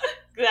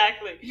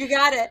 Exactly. You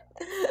got it.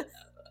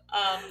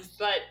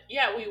 But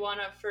yeah, we want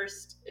to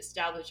first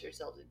establish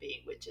yourself as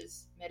being, which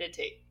is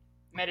meditate.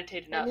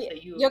 Meditate And enough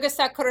that you. Yoga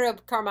Sakura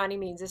Karmani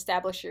means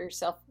establish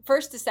yourself.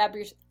 First,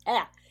 establish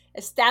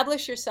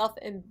yourself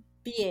in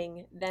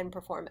being, then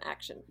perform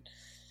action.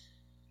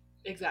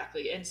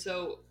 Exactly. And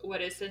so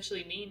what it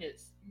essentially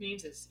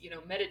means is,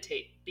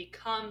 meditate,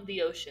 become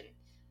the ocean,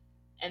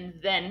 and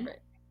then Right.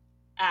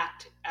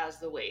 act as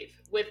the wave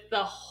with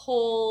the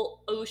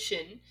whole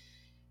ocean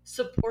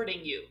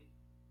supporting you,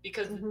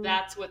 because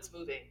that's what's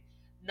moving,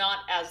 not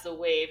as the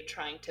wave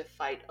trying to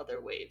fight other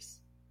waves.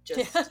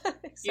 Just, Yeah,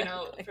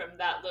 exactly. From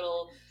that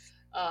little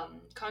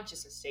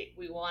consciousness state.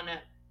 We want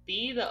to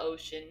be the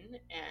ocean,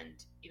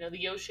 and,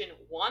 the ocean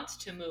wants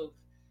to move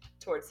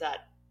towards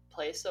that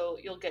place, so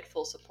you'll get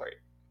full support.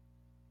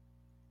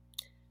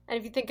 And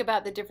if you think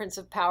about the difference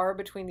of power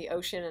between the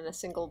ocean and a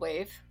single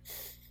wave,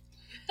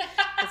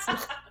 it's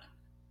not,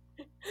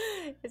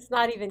 it's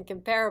not even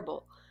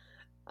comparable.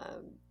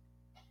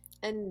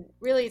 And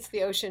really, it's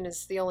the ocean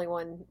is the only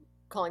one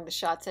calling the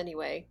shots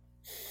anyway.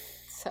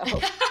 So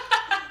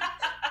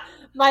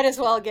might as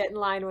well get in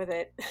line with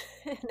it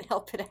and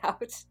help it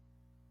out.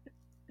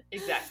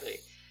 Exactly.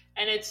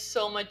 And it's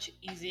so much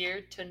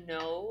easier to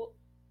know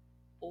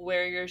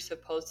where you're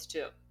supposed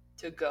to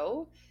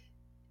go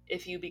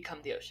if you become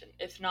the ocean.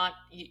 If not,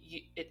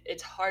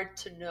 it's hard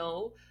to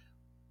know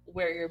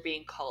where you're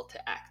being called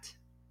to act.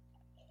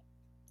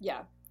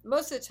 Yeah.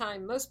 Most of the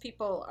time, most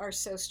people are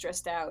so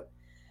stressed out.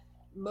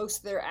 Most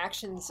of their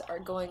actions are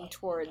going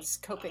towards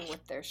coping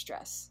with their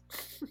stress.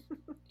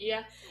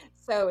 Yeah.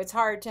 So it's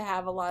hard to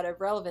have a lot of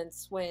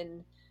relevance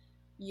when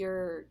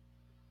you're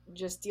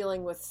just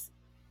dealing with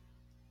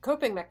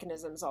coping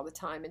mechanisms all the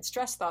time and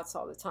stress thoughts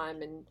all the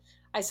time. And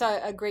I saw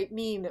a great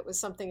meme. It was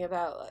something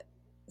about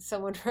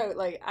someone wrote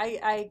like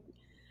I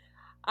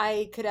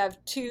could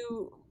have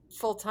 2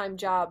 full-time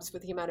jobs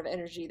with the amount of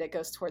energy that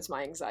goes towards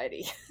my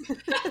anxiety.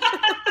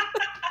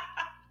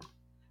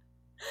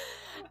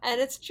 And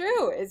it's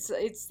true.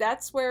 It's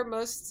that's where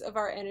most of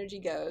our energy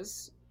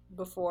goes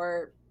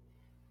before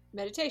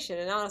meditation.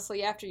 And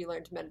honestly, after you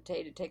learn to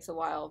meditate, it takes a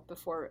while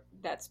before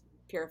that's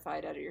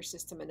purified out of your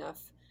system enough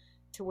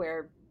to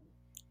where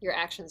your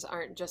actions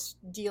aren't just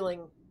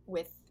dealing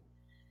with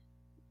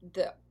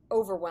the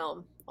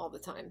overwhelm all the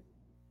time.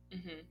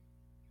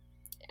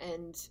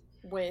 And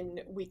when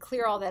we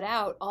clear all that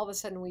out, all of a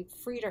sudden we've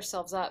freed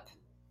ourselves up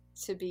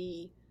to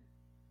be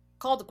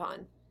called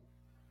upon.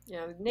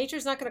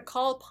 Nature's not going to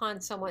call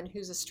upon someone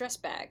who's a stress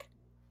bag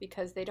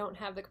because they don't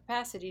have the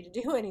capacity to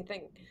do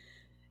anything.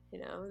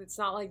 It's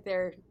not like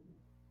they're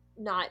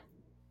not,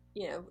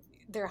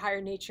 their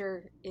higher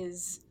nature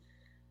is,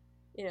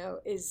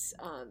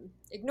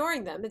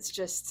 ignoring them. It's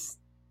just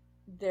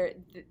their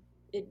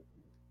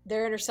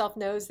inner self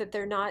knows that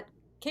they're not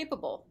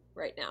capable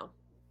right now.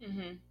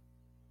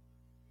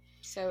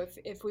 So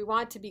if we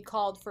want to be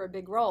called for a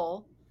big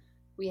role,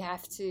 we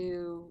have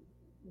to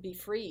be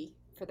free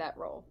for that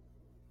role.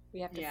 We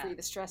have to free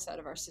the stress out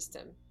of our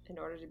system in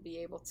order to be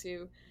able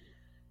to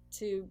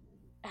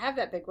have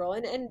that big role.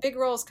 And big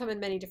roles come in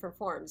many different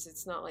forms.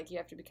 It's not like you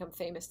have to become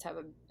famous to have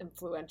an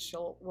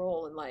influential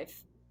role in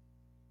life.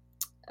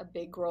 A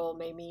big role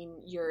may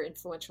mean you're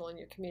influential in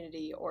your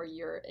community or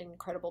you're an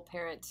incredible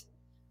parent.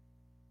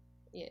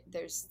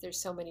 There's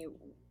so many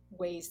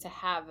ways to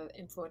have an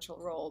influential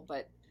role,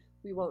 but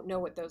we won't know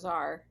what those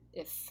are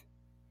if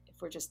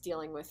we're just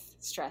dealing with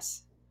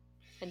stress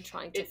and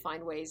trying to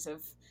find ways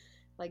of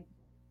like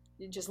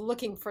just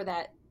looking for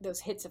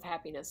those hits of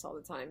happiness all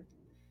the time.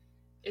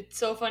 It's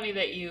so funny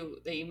that you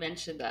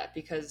mentioned that,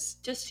 because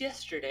just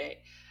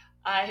yesterday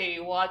I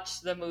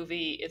watched the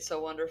movie It's a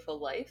Wonderful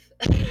Life.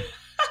 Have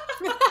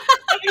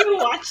you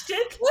watched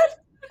it? What?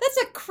 That's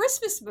a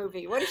Christmas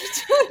movie. What are you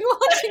doing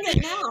watching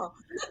it now?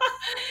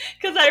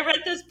 Because I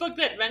read this book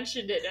that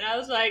mentioned it, and I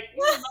was like,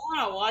 I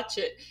want to watch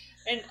it.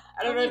 And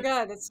I don't know. My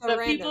God, that's so the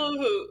random. People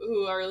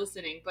who are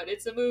listening, but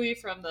it's a movie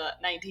from the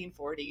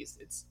 1940s.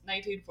 It's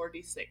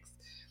 1946,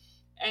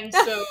 and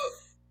so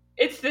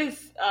it's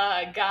this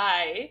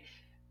guy,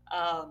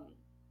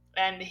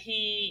 and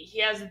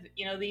he has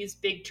these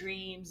big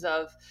dreams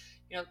of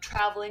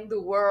traveling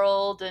the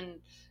world and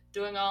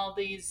doing all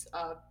these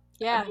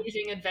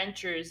amazing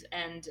adventures,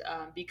 and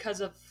because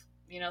of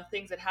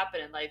things that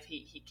happen in life,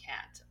 he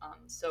can't.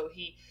 So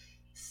he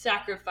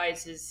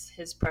sacrifices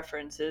his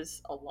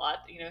preferences a lot.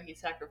 He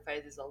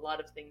sacrifices a lot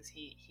of things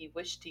he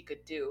wished he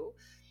could do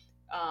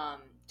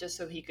just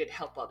so he could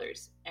help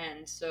others.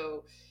 And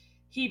so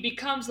he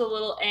becomes a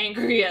little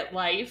angry at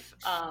life,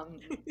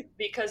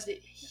 because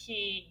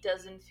he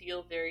doesn't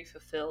feel very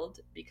fulfilled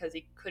because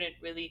he couldn't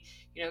really,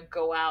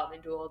 go out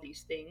and do all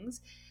these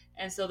things.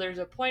 And so there's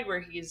a point where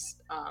he's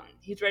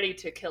ready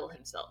to kill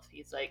himself.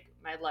 He's like,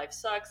 my life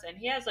sucks, and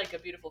he has like a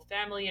beautiful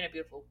family and a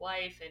beautiful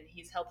wife, and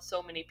he's helped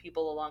so many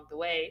people along the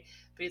way.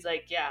 But he's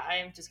like, yeah, I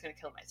am just gonna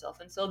kill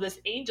myself. And so this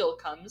angel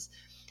comes,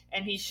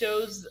 and he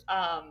shows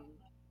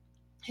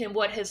him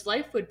what his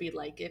life would be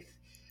like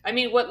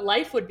what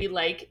life would be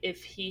like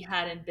if he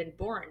hadn't been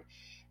born.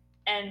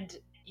 And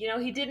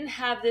he didn't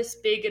have this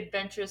big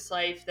adventurous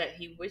life that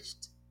he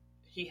wished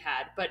he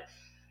had, but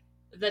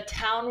the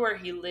town where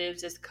he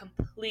lives is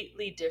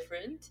completely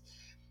different.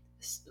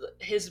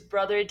 His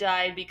brother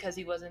died because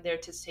he wasn't there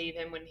to save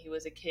him when he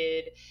was a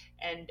kid,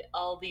 and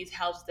all these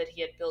houses that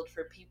he had built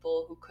for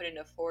people who couldn't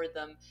afford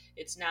them,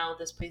 it's now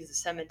this place is a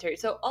cemetery.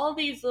 So all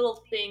these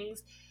little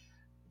things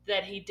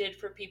that he did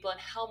for people and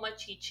how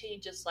much he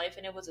changed his life,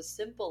 and it was a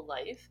simple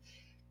life.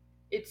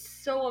 It's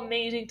so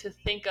amazing to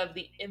think of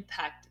the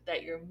impact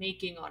that you're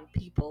making on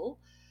people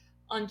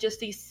on just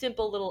these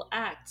simple little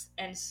acts.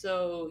 And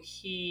so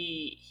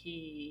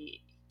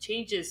he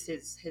changes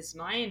his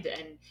mind,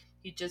 and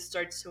he just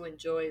starts to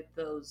enjoy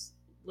those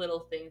little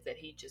things that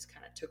he just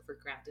kind of took for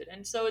granted.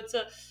 And so it's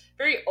a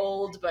very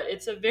old, but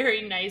it's a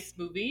very nice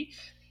movie.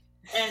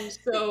 And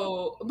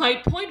so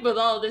my point with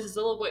all of this is a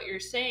little what you're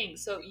saying.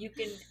 So you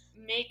can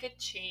make a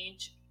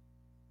change,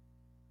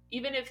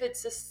 even if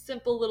it's a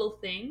simple little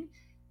thing,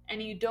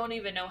 and you don't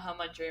even know how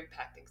much you're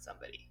impacting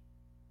somebody.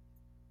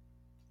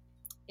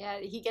 Yeah,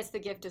 he gets the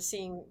gift of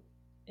seeing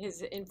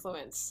his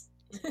influence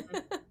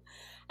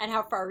and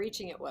how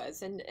far-reaching it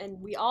was. And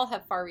we all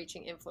have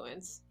far-reaching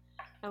influence,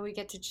 and we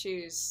get to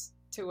choose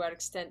to what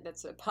extent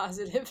that's a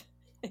positive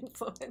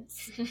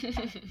influence.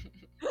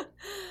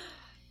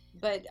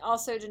 But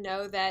also to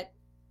know that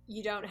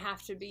you don't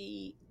have to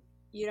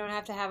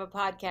have a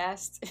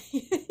podcast.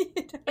 You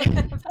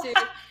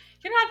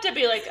don't have to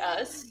be like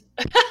us.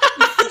 You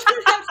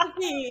don't have to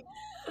be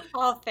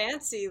all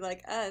fancy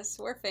like us.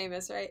 We're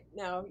famous, right?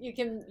 No, you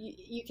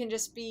can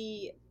just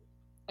be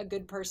a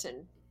good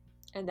person,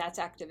 and that's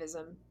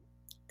activism.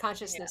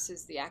 Consciousness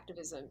is the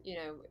activism.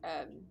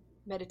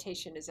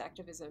 Meditation is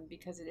activism,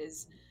 because it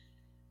is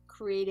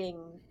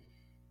creating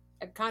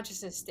a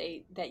consciousness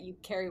state that you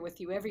carry with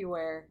you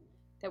everywhere,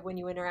 that when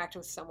you interact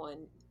with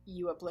someone,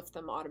 you uplift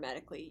them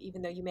automatically,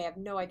 even though you may have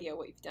no idea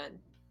what you've done.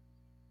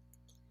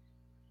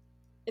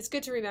 It's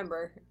good to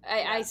remember.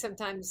 I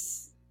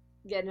sometimes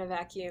get in a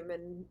vacuum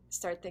and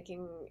start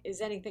thinking, is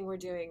anything we're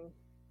doing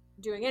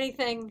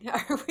anything?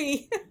 Are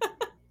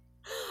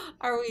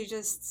we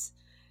just,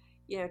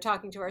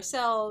 talking to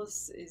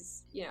ourselves?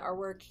 Is, our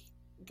work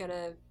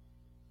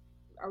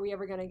are we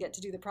ever gonna get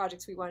to do the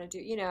projects we want to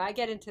do? I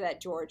get into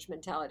that George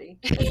mentality.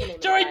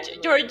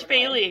 George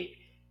Bailey.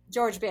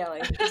 George Bailey,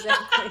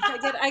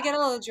 exactly. I get a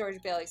little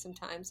George Bailey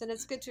sometimes, and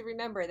it's good to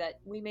remember that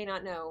we may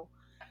not know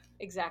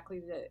exactly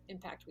the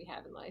impact we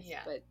have in life,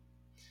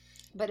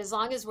 but as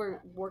long as we're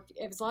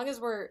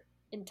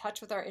in touch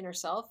with our inner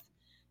self,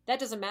 that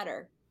doesn't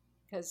matter.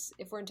 Because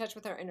if we're in touch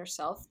with our inner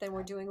self, then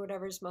we're doing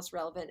whatever's most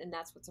relevant, and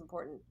that's what's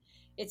important.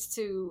 It's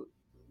to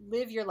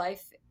live your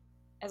life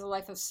as a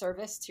life of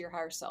service to your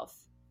higher self.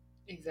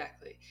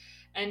 Exactly.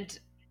 And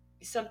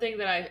something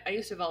that I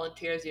used to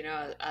volunteer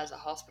as a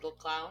hospital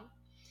clown.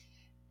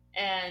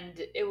 And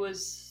it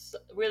was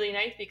really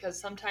nice because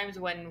sometimes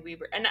when we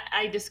were, and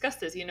I discussed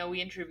this, I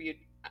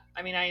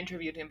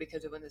interviewed him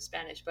because it was in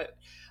Spanish, but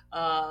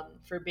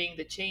for being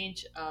the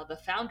change, the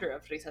founder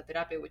of Risa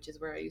Terapia, which is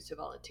where I used to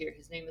volunteer,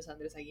 his name is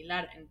Andres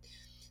Aguilar. And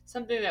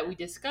something that we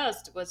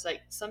discussed was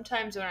like,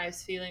 sometimes when I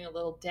was feeling a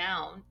little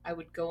down, I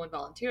would go and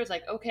volunteer. I was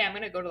like, okay, I'm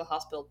going to go to the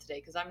hospital today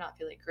because I'm not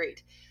feeling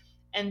great.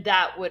 And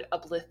that would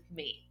uplift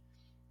me.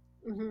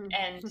 Mm-hmm.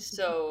 And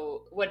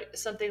so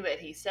something that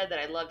he said that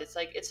I loved, it's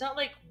like, it's not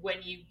like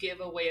when you give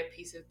away a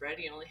piece of bread,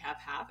 you only have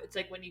half. It's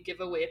like when you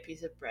give away a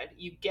piece of bread,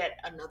 you get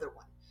another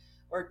one.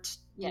 Or,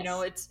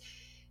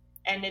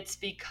 it's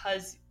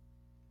because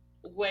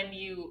when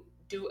you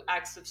do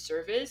acts of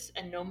service,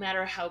 and no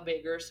matter how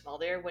big or small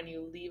they are, when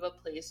you leave a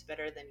place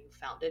better than you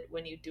found it,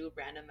 when you do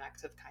random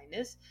acts of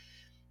kindness,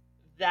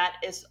 that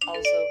is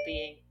also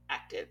being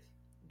active.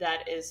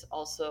 That is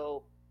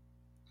also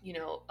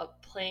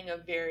playing a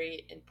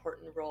very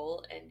important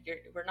role, and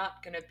we're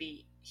not going to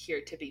be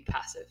here to be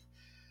passive.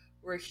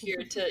 We're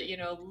here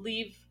to,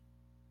 leave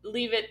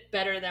it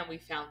better than we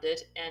found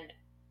it, and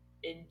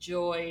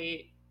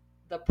enjoy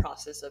the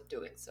process of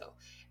doing so.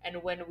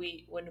 And when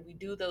we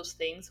do those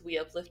things, we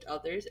uplift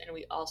others, and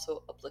we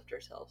also uplift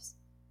ourselves.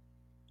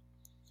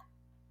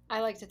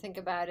 I like to think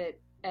about it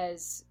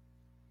as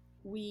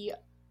we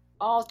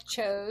all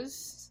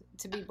chose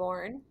to be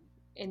born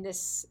in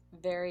this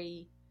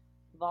very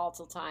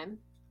volatile time.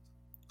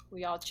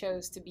 We all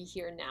chose to be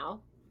here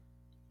now,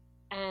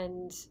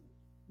 and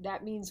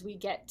that means we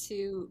get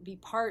to be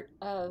part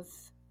of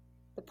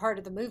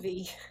the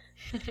movie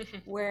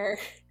where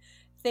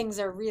things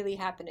are really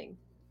happening.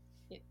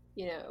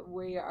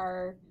 We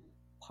are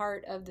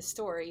part of the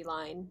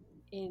storyline,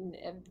 in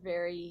a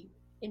very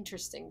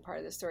interesting part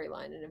of the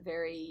storyline, and a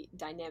very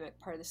dynamic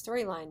part of the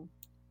storyline.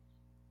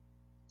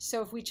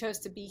 So if we chose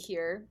to be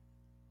here,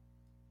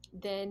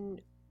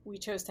 then we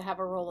chose to have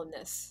a role in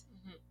this.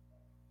 Mm-hmm.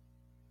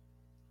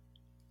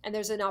 And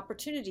there's an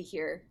opportunity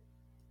here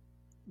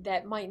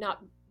that might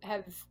not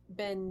have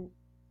been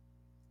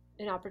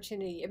an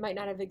opportunity. It might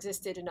not have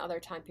existed in other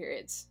time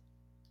periods.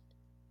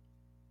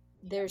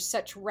 There's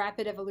such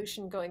rapid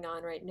evolution going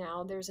on right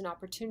now. There's an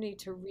opportunity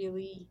to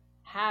really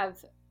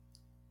have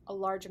a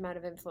large amount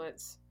of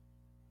influence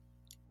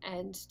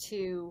and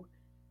to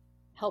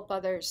help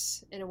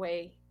others in a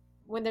way.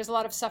 When there's a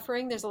lot of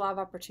suffering, there's a lot of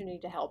opportunity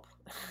to help.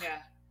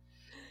 Yeah.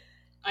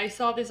 I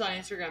saw this on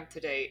Instagram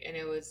today, and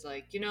it was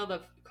like,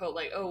 the quote,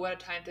 like, "Oh, what a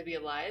time to be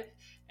alive,"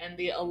 and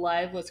the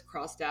 "alive" was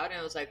crossed out, and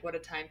it was like, "What a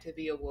time to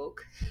be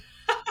awoke."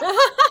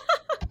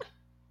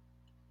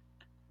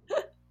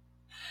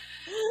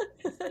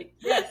 It's like,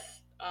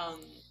 yes,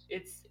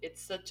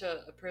 it's such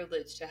a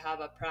privilege to have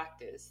a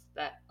practice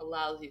that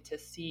allows you to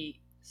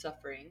see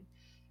suffering,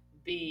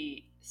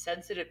 be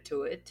sensitive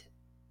to it,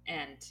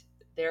 and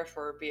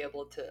therefore be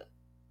able to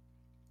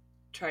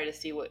try to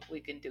see what we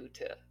can do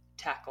to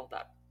tackle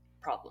that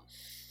problem.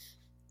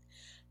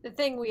 The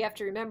thing we have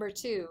to remember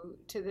too,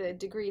 to the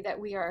degree that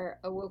we are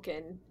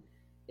awoken,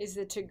 is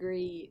the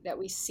degree that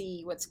we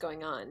see what's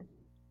going on.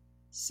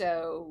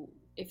 So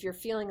if you're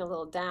feeling a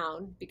little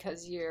down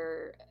because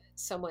you're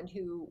someone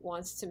who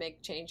wants to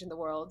make change in the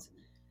world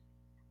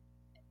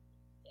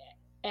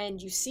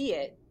and you see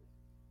it,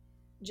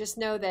 just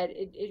know that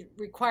it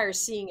requires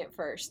seeing it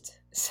first.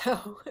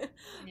 So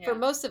yeah. For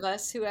most of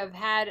us who have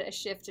had a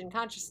shift in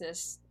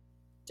consciousness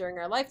during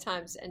our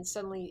lifetimes and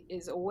suddenly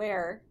is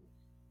aware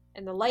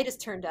and the light is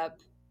turned up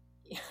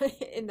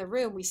in the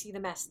room, we see the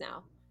mess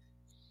now.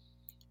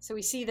 So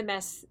we see the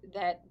mess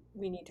that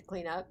we need to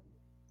clean up.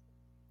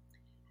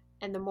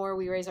 And the more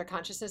we raise our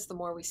consciousness, the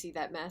more we see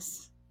that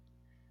mess.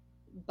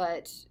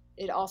 But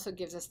it also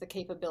gives us the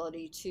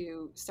capability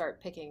to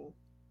start picking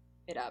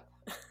it up.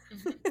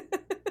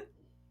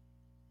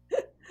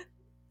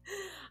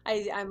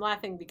 I'm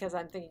laughing because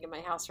I'm thinking of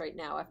my house right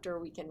now after a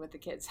weekend with the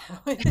kids.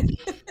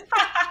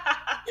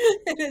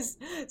 It is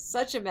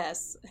such a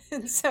mess.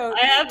 And so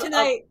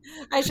tonight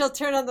I shall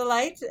turn on the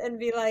light and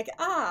be like,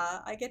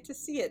 I get to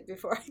see it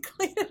before I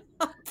clean it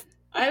up.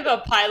 I have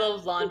a pile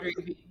of laundry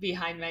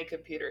behind my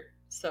computer.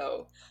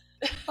 So,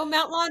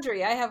 Mount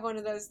Laundry. I have one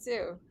of those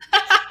too.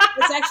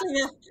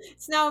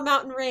 It's now a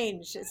mountain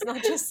range. It's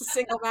not just a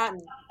single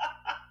mountain.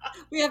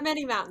 We have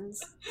many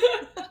mountains.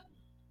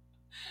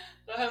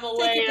 The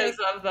Himalayas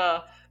of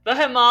the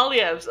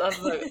Himalayas of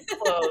the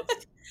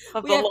clothes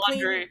of the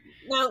laundry.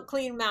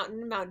 Clean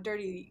Mountain, Mount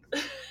Dirty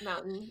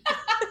Mountain.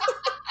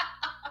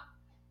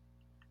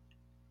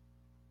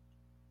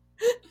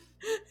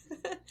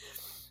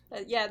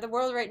 Yeah, the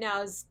world right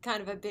now is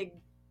kind of a big,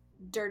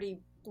 dirty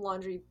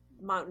laundry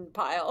mountain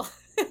pile.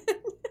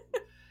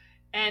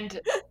 And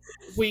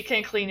we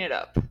can clean it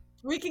up.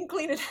 We can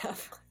clean it up.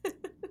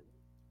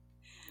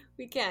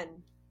 We can.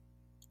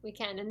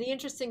 And the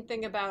interesting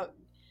thing about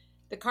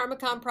the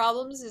Karmacon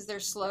problems is they're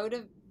slow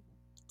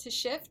to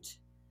shift,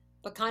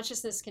 but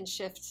consciousness can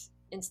shift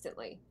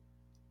instantly.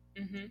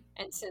 Mm-hmm.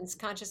 And since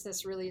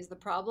consciousness really is the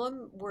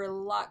problem, we're a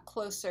lot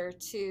closer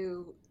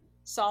to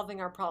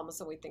solving our problems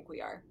than we think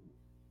we are.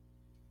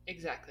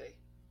 Exactly.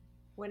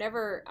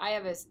 Whenever I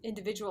have an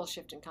individual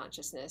shift in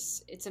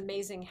consciousness, it's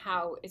amazing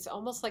how it's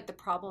almost like the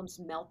problems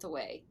melt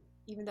away,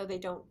 even though they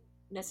don't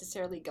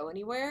necessarily go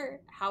anywhere.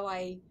 How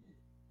I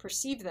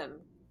perceive them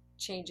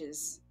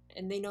changes,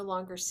 and they no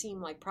longer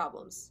seem like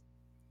problems.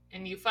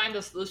 And you find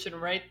the solution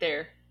right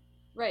there.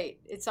 Right.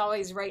 It's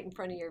always right in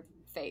front of your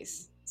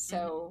face.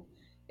 So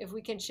if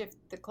we can shift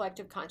the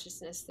collective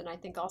consciousness, then I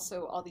think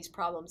also all these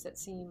problems that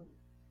seem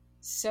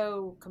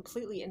so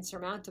completely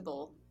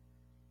insurmountable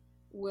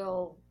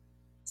will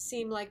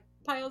seem like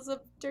piles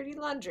of dirty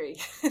laundry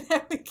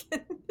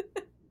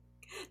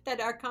that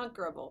are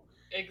conquerable.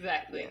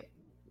 Exactly. Yeah.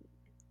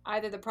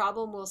 Either the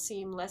problem will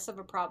seem less of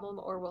a problem,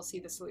 or we'll see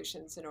the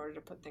solutions in order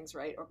to put things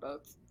right, or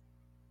both.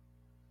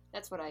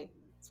 That's what I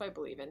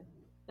believe in.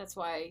 That's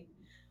why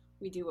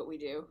we do what we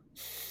do.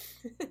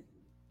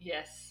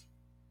 Yes.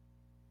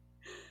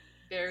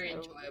 Very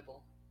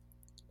enjoyable.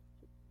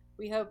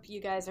 We hope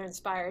you guys are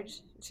inspired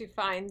to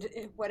find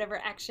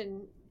whatever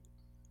action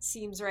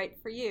seems right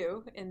for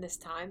you in this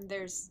time.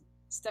 There's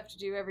stuff to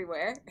do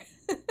everywhere.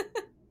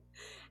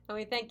 And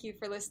we thank you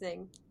for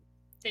listening.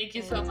 Thank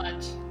you so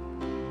much.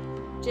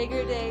 Jai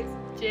Guru Dev.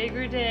 Jai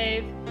Guru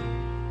Dev.